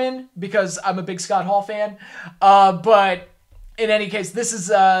Razor win because I'm a big Scott Hall fan. But in any case, this is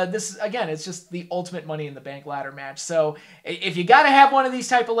again, it's just the ultimate Money in the Bank ladder match. So if you got to have one of these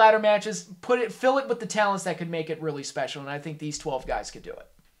type of ladder matches, fill it with the talents that could make it really special. And I think these 12 guys could do it.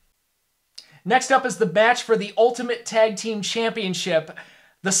 Next up is the match for the Ultimate Tag Team Championship.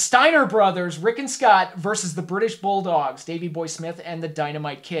 The Steiner brothers, Rick and Scott, versus the British Bulldogs, Davey Boy Smith and the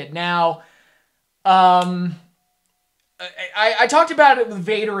Dynamite Kid. Now, I talked about it with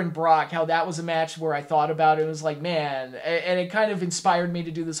Vader and Brock, how that was a match where I thought about it. It was like, man, and it kind of inspired me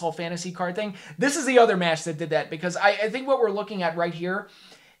to do this whole fantasy card thing. This is the other match that did that, because I think what we're looking at right here,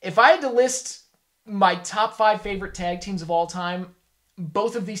 if I had to list my top 5 favorite tag teams of all time,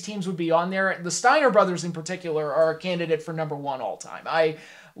 both of these teams would be on there. The Steiner brothers in particular are a candidate for number 1 all time. I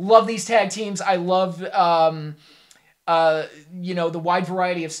love these tag teams. I love the wide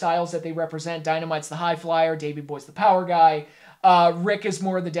variety of styles that they represent. Dynamite's the high flyer. Davey Boy's the power guy. Rick is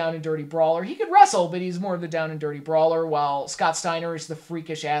more of the down and dirty brawler. He could wrestle, but he's more of the down and dirty brawler, while Scott Steiner is the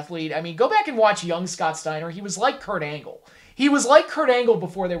freakish athlete. I mean, go back and watch young Scott Steiner. He was like Kurt Angle. He was like Kurt Angle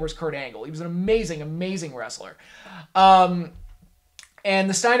before there was Kurt Angle. He was an amazing, amazing wrestler. And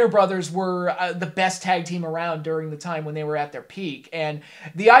the Steiner brothers were the best tag team around during the time when they were at their peak. And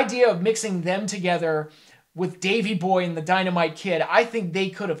the idea of mixing them together with Davey Boy and the Dynamite Kid, I think they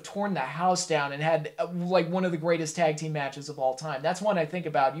could have torn the house down and had like one of the greatest tag team matches of all time. That's one I think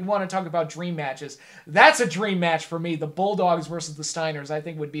about. You want to talk about dream matches. That's a dream match for me. The Bulldogs versus the Steiners, I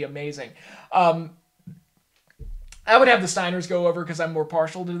think, would be amazing. I would have the Steiners go over because I'm more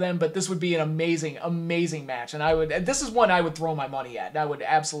partial to them, but this would be an amazing, amazing match. And this is one I would throw my money at, and I would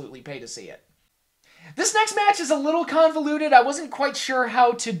absolutely pay to see it. This next match is a little convoluted. I wasn't quite sure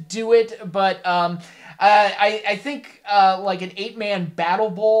how to do it, but I think like an 8-man Battle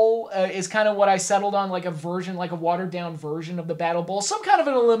Bowl is kind of what I settled on, like a watered-down version of the Battle Bowl. Some kind of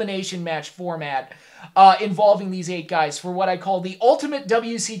an elimination match format involving these 8 guys for what I call the Ultimate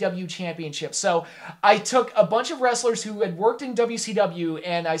WCW Championship. So I took a bunch of wrestlers who had worked in WCW,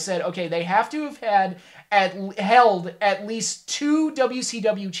 and I said, okay, they have to have held at least 2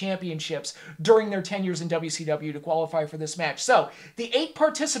 WCW championships during their tenures in WCW to qualify for this match. So the 8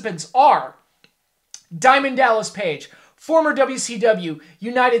 participants are Diamond Dallas Page, former WCW,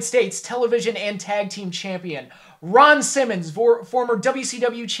 United States Television and Tag Team Champion. Ron Simmons, former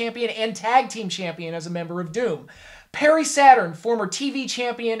WCW Champion and Tag Team Champion as a member of Doom. Perry Saturn, former TV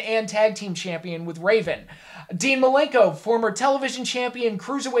Champion and Tag Team Champion with Raven. Dean Malenko, former Television Champion,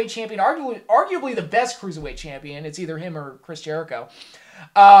 Cruiserweight Champion, arguably the best Cruiserweight Champion. It's either him or Chris Jericho.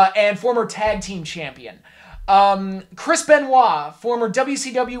 And former Tag Team Champion. Chris Benoit, former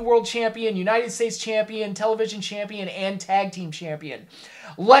WCW World Champion, United States Champion, Television Champion, and Tag Team Champion.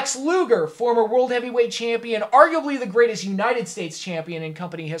 Lex Luger, former World Heavyweight Champion, arguably the greatest United States Champion in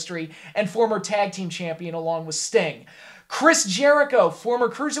company history, and former Tag Team Champion along with Sting. Chris Jericho, former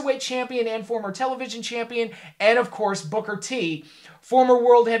Cruiserweight champion and former television champion, and of course Booker T, former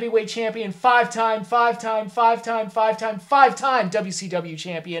World Heavyweight champion, five-time WCW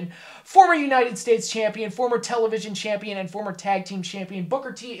champion, former United States champion, former television champion, and former tag team champion.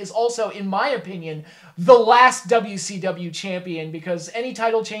 Booker T is also, in my opinion, the last WCW champion, because any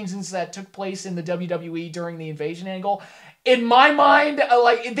title changes that took place in the WWE during the Invasion angle, in my mind,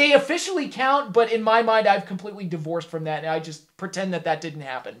 like, they officially count, but in my mind, I've completely divorced from that, and I just pretend that that didn't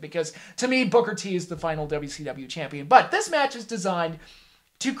happen, because to me, Booker T is the final WCW champion. But this match is designed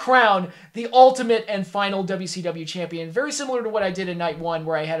to crown the ultimate and final WCW champion, very similar to what I did in Night 1,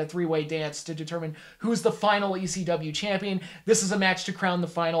 where I had a three-way dance to determine who's the final ECW champion. This is a match to crown the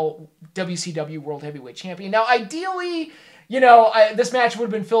final WCW World Heavyweight champion. Now, ideally, you know, this match would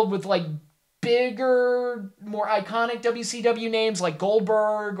have been filled with, like, bigger, more iconic WCW names like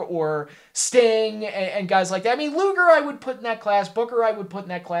Goldberg or Sting and guys like that. I mean, Luger I would put in that class. Booker I would put in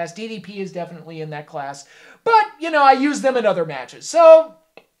that class. DDP is definitely in that class. But, you know, I used them in other matches. So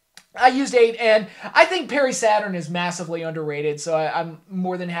I used 8, and I think Perry Saturn is massively underrated, so I'm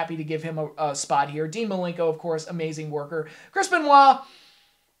more than happy to give him a spot here. Dean Malenko, of course, amazing worker. Chris Benoit,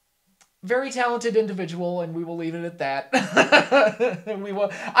 very talented individual, and we will leave it at that.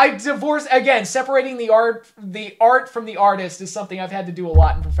 I divorce, again, separating the art from the artist is something I've had to do a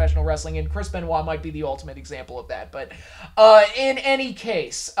lot in professional wrestling, and Chris Benoit might be the ultimate example of that. But in any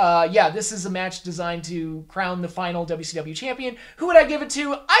case, yeah, this is a match designed to crown the final WCW champion. Who would I give it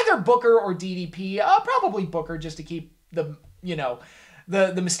to? Either Booker or DDP. Probably Booker, just to keep the, you know,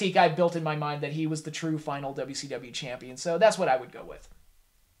 the mystique I built in my mind that he was the true final WCW champion. So that's what I would go with.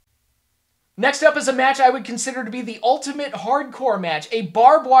 Next up is a match I would consider to be the ultimate hardcore match, a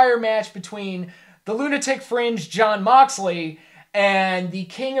barbed wire match between the Lunatic Fringe, Jon Moxley, and the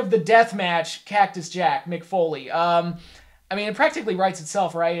King of the Death Match, Cactus Jack, Mick Foley. I mean, it practically writes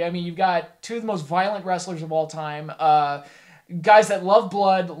itself, right? I mean, you've got two of the most violent wrestlers of all time, guys that love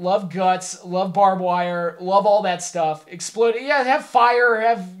blood, love guts, love barbed wire, love all that stuff. Explode, yeah, have fire,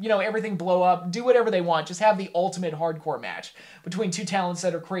 have, you know, everything blow up, do whatever they want. Just have the ultimate hardcore match between two talents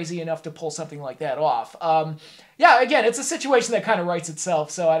that are crazy enough to pull something like that off. Yeah, again, it's a situation that kind of writes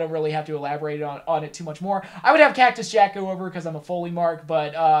itself, so I don't really have to elaborate on it too much more. I would have Cactus Jack go over because I'm a Foley mark,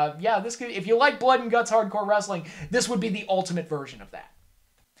 but yeah, this could, if you like blood and guts hardcore wrestling, this would be the ultimate version of that.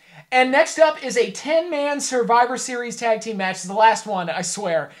 And next up is a 10-man Survivor Series tag team match. It's the last one, I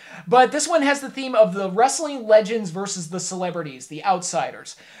swear. But this one has the theme of the wrestling legends versus the celebrities, the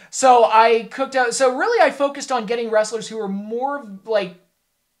outsiders. So I really focused on getting wrestlers who are more like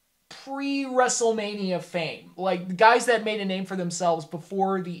pre-WrestleMania fame. Like guys that made a name for themselves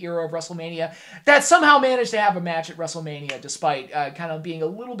before the era of WrestleMania that somehow managed to have a match at WrestleMania despite kind of being a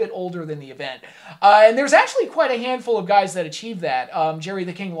little bit older than the event. And there's actually quite a handful of guys that achieved that. Jerry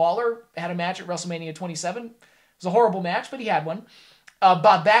the King Lawler had a match at WrestleMania 27. It was a horrible match, but he had one.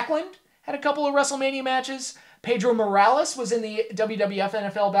 Bob Backlund had a couple of WrestleMania matches. Pedro Morales was in the WWF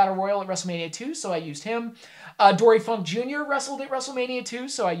NFL Battle Royal at WrestleMania 2, so I used him. Dory Funk Jr. wrestled at WrestleMania 2,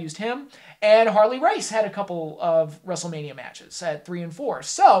 so I used him. And Harley Race had a couple of WrestleMania matches at 3 and 4.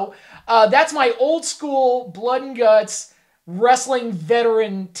 So that's my old school blood and guts wrestling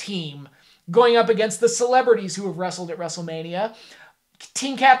veteran team going up against the celebrities who have wrestled at WrestleMania.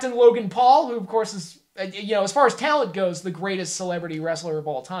 Team Captain Logan Paul, who of course is, you know, as far as talent goes, the greatest celebrity wrestler of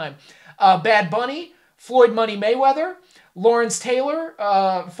all time. Bad Bunny, Floyd Money Mayweather, Lawrence Taylor,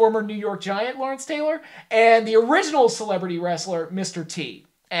 former New York Giant Lawrence Taylor, and the original celebrity wrestler, Mr. T.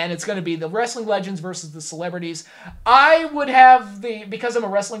 And it's going to be the wrestling legends versus the celebrities. I would have because I'm a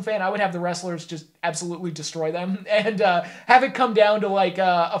wrestling fan, I would have the wrestlers just absolutely destroy them and have it come down to like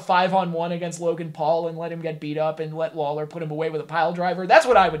a 5-on-1 against Logan Paul and let him get beat up and let Lawler put him away with a pile driver. That's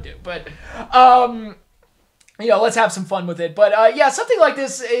what I would do. But, you know, let's have some fun with it. But yeah, something like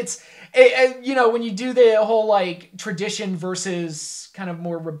this, you know, when you do the whole like tradition versus kind of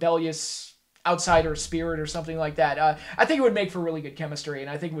more rebellious outsider spirit or something like that, I think it would make for really good chemistry, and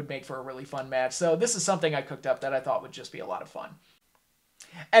I think it would make for a really fun match. So this is something I cooked up that I thought would just be a lot of fun.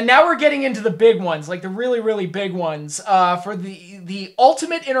 And now we're getting into the big ones, like the really, really big ones. For the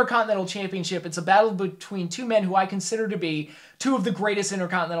Ultimate Intercontinental Championship, it's a battle between two men who I consider to be two of the greatest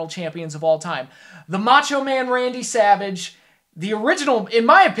Intercontinental Champions of all time. The Macho Man Randy Savage, the original, in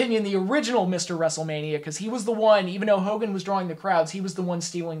my opinion, the original Mr. WrestleMania, because he was the one, even though Hogan was drawing the crowds, he was the one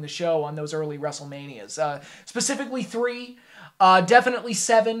stealing the show on those early WrestleManias. Specifically 3, definitely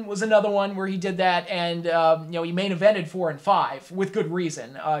 7 was another one where he did that, and you know, he main evented 4 and 5 with good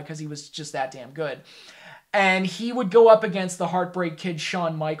reason, because he was just that damn good. and he would go up against the Heartbreak Kid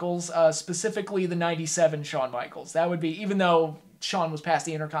Shawn Michaels, specifically the 97 Shawn Michaels. That would be, even though Shawn was past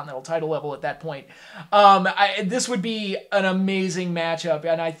the Intercontinental title level at that point. This would be an amazing matchup,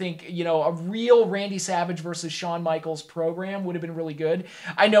 and I think, you know, a real Randy Savage versus Shawn Michaels program would have been really good.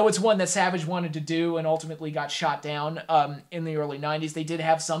 I know it's one that Savage wanted to do and ultimately got shot down in the early 90s. They did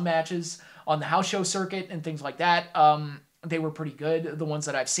have some matches on the house show circuit and things like that. They were pretty good, the ones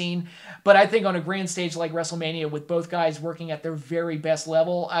that I've seen. But I think on a grand stage like WrestleMania, with both guys working at their very best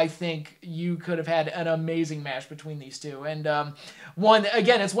level, I think you could have had an amazing match between these two. And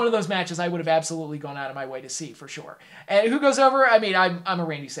it's one of those matches I would have absolutely gone out of my way to see, for sure. And who goes over? I mean, I'm a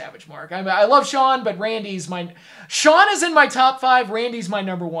Randy Savage mark. I love Shawn, but Shawn is in my top 5. Randy's my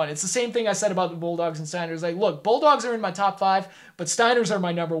number 1. It's the same thing I said about the Bulldogs and Steiners. Like, look, Bulldogs are in my top 5, but Steiners are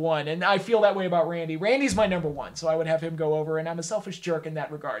my number 1. And I feel that way about Randy. Randy's my number 1, so I would have him go over, and I'm a selfish jerk in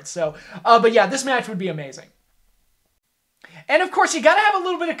that regard. So, but yeah, this match would be amazing. And of course, you got to have a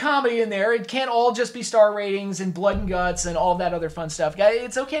little bit of comedy in there. It can't all just be star ratings and blood and guts and all that other fun stuff.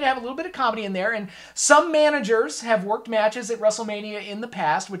 It's okay to have a little bit of comedy in there. And some managers have worked matches at WrestleMania in the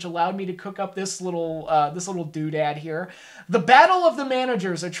past, which allowed me to cook up this little doodad here. The Battle of the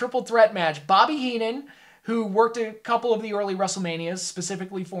Managers, a triple threat match. Bobby Heenan, who worked a couple of the early WrestleManias,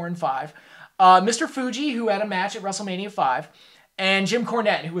 specifically 4 and 5. Mr. Fuji, who had a match at WrestleMania 5. And Jim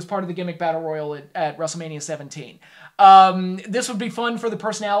Cornette, who was part of the Gimmick Battle Royal at WrestleMania 17. This would be fun for the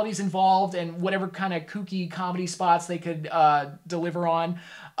personalities involved and whatever kind of kooky comedy spots they could deliver on.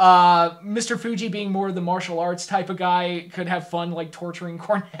 Mr. Fuji, being more the martial arts type of guy, could have fun, like torturing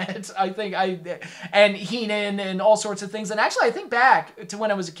Cornette. And Heenan and all sorts of things. And actually, I think back to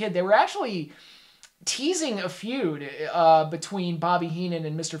when I was a kid, they were actually teasing a feud between Bobby Heenan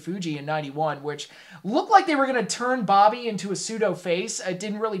and Mr. Fuji in 91, which looked like they were going to turn Bobby into a pseudo face. It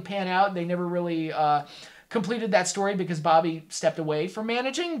didn't really pan out. They never really completed that story because Bobby stepped away from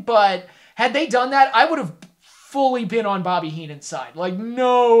managing. But had they done that, I would have fully been on Bobby Heenan's side. Like,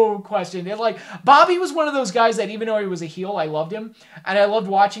 no question. Bobby was one of those guys that, even though he was a heel, I loved him. And I loved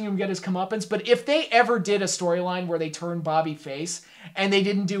watching him get his comeuppance. But if they ever did a storyline where they turned Bobby face and they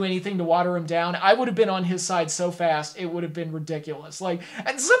didn't do anything to water him down, I would have been on his side so fast, it would have been ridiculous. And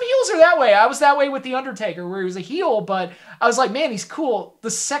some heels are that way. I was that way with The Undertaker, where he was a heel, but I was like, man, he's cool. The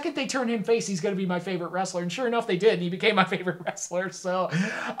second they turn him face, he's going to be my favorite wrestler. And sure enough, they did. And he became my favorite wrestler. So,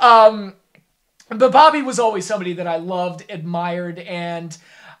 but Bobby was always somebody that I loved, admired, and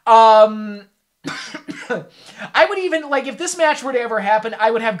I would even, if this match were to ever happen,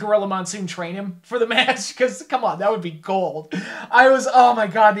 I would have Gorilla Monsoon train him for the match, because, come on, that would be gold. Oh my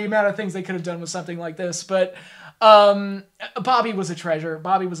god, the amount of things they could have done with something like this, but Bobby was a treasure.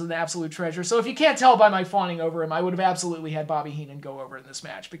 Bobby was an absolute treasure. So if you can't tell by my fawning over him, I would have absolutely had Bobby Heenan go over in this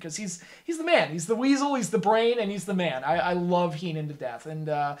match, because he's the man. He's the weasel, he's the brain, and he's the man. I love Heenan to death. And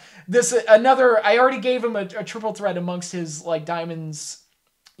I already gave him a triple threat amongst his diamonds,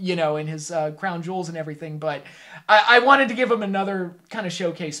 and his crown jewels and everything, but I wanted to give him another kind of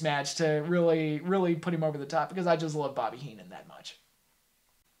showcase match to really, really put him over the top, because I just love Bobby Heenan that much.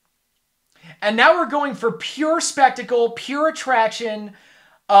 And now we're going for pure spectacle, pure attraction,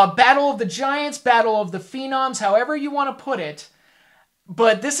 Battle of the Giants, Battle of the Phenoms, however you want to put it.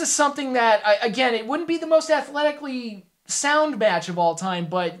 But this is something that, again, it wouldn't be the most athletically sound match of all time,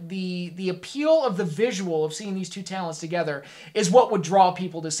 but the appeal of the visual of seeing these two talents together is what would draw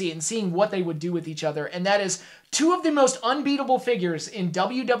people to see it, and seeing what they would do with each other. And that is two of the most unbeatable figures in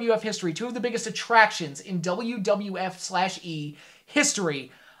WWF history, two of the biggest attractions in WWF/E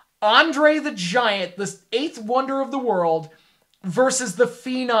history. Andre the Giant, the eighth wonder of the world, versus the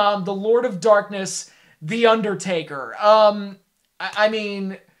Phenom, the Lord of Darkness, The Undertaker.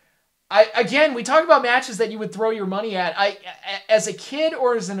 Again, we talk about matches that you would throw your money at. As a kid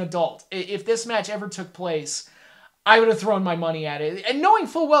or as an adult, if this match ever took place, I would have thrown my money at it. And knowing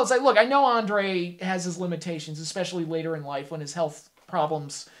full well, it's like, look, I know Andre has his limitations, especially later in life when his health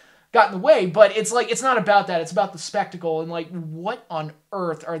problems got in the way, but it's not about that. It's about the spectacle and what on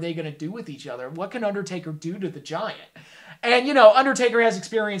earth are they going to do with each other? What can Undertaker do to the Giant? And, Undertaker has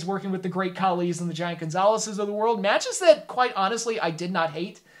experience working with the Great Khali's and the Giant Gonzalez's of the world. Matches that, quite honestly, I did not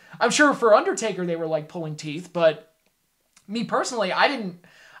hate. I'm sure for Undertaker, they were pulling teeth, but me personally,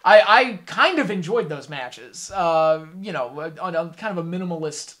 I kind of enjoyed those matches, on a kind of a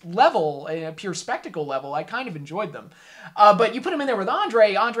minimalist level, a pure spectacle level. I kind of enjoyed them. But you put him in there with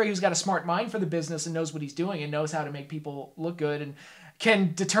Andre who's got a smart mind for the business and knows what he's doing and knows how to make people look good and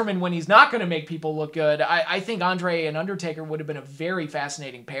can determine when he's not going to make people look good. I think Andre and Undertaker would have been a very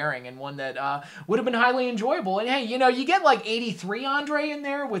fascinating pairing, and one that would have been highly enjoyable. And hey, you get 83 Andre in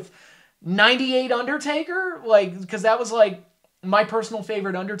there with 98 Undertaker, like, because that was like my personal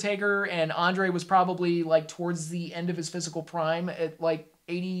favorite Undertaker, and Andre was probably like towards the end of his physical prime at like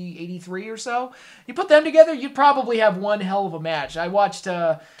 80, 83 or so. You put them together, you'd probably have one hell of a match. I watched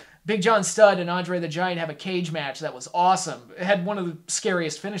Big John Studd and Andre the Giant have a cage match that was awesome. It had one of the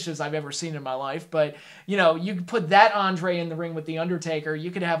scariest finishes I've ever seen in my life, but, you know, you could put that Andre in the ring with The Undertaker, you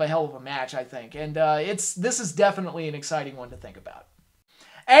could have a hell of a match, I think. And this is definitely an exciting one to think about.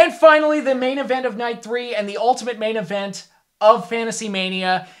 And finally, the main event of Night 3 and the ultimate main event of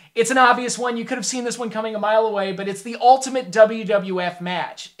FantasyMania. It's an obvious one. You could have seen this one coming a mile away, but it's the ultimate WWF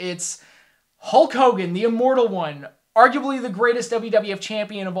match. It's Hulk Hogan, the Immortal One, arguably the greatest WWF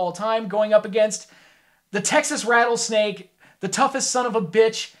champion of all time, going up against the Texas Rattlesnake, the toughest son of a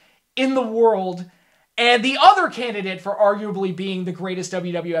bitch in the world, and the other candidate for arguably being the greatest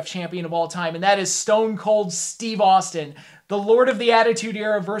WWF champion of all time, and that is Stone Cold Steve Austin, the Lord of the Attitude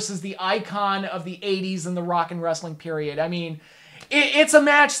Era versus the icon of the 80s and the rock and wrestling period. I mean, it's a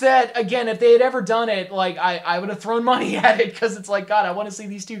match that, again, if they had ever done it, like, I would have thrown money at it, because it's like, God, I want to see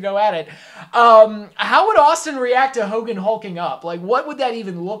these two go at it. How would Austin react to Hogan hulking up? Like, what would that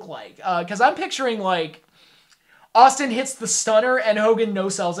even look like? Because I'm picturing, like, Austin hits the stunner and Hogan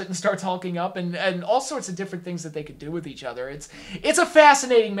no-sells it and starts hulking up, and all sorts of different things that they could do with each other. It's a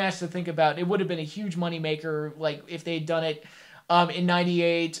fascinating match to think about. It would have been a huge moneymaker, like, if they had done it in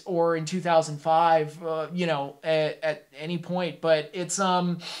 98 or in 2005, you know, at any point. But it's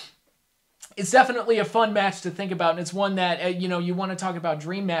definitely a fun match to think about, and it's one that, you know, you want to talk about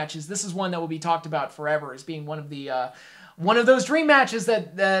dream matches. This is one that will be talked about forever as being one of those dream matches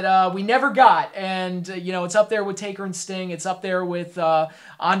that we never got. And, you know, it's up there with Taker and Sting. It's up there with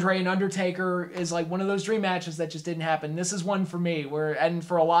Andre and Undertaker, is like one of those dream matches that just didn't happen. This is one for me, and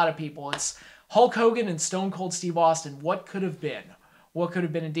for a lot of people, it's Hulk Hogan and Stone Cold Steve Austin. What could have been? What could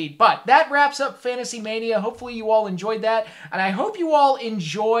have been indeed. But that wraps up FantasyMania. Hopefully you all enjoyed that. And I hope you all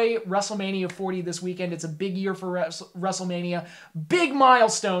enjoy WrestleMania 40 this weekend. It's a big year for WrestleMania. Big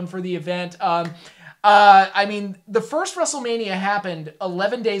milestone for the event. I mean, the first WrestleMania happened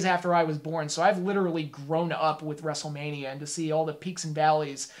 11 days after I was born, so I've literally grown up with WrestleMania, and to see all the peaks and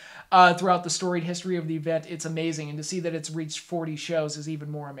valleys throughout the storied history of the event, it's amazing, and to see that it's reached 40 shows is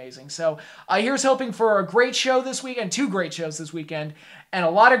even more amazing. So here's hoping for a great show this weekend, 2 great shows this weekend, and a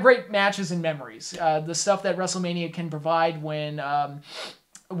lot of great matches and memories. The stuff that WrestleMania can provide when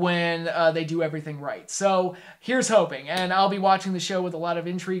they do everything right. So here's hoping, and I'll be watching the show with a lot of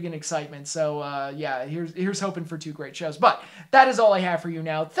intrigue and excitement. So yeah, here's hoping for 2 great shows. But that is all I have for you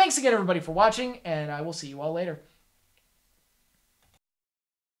now. Thanks again, everybody, for watching, and I will see you all later.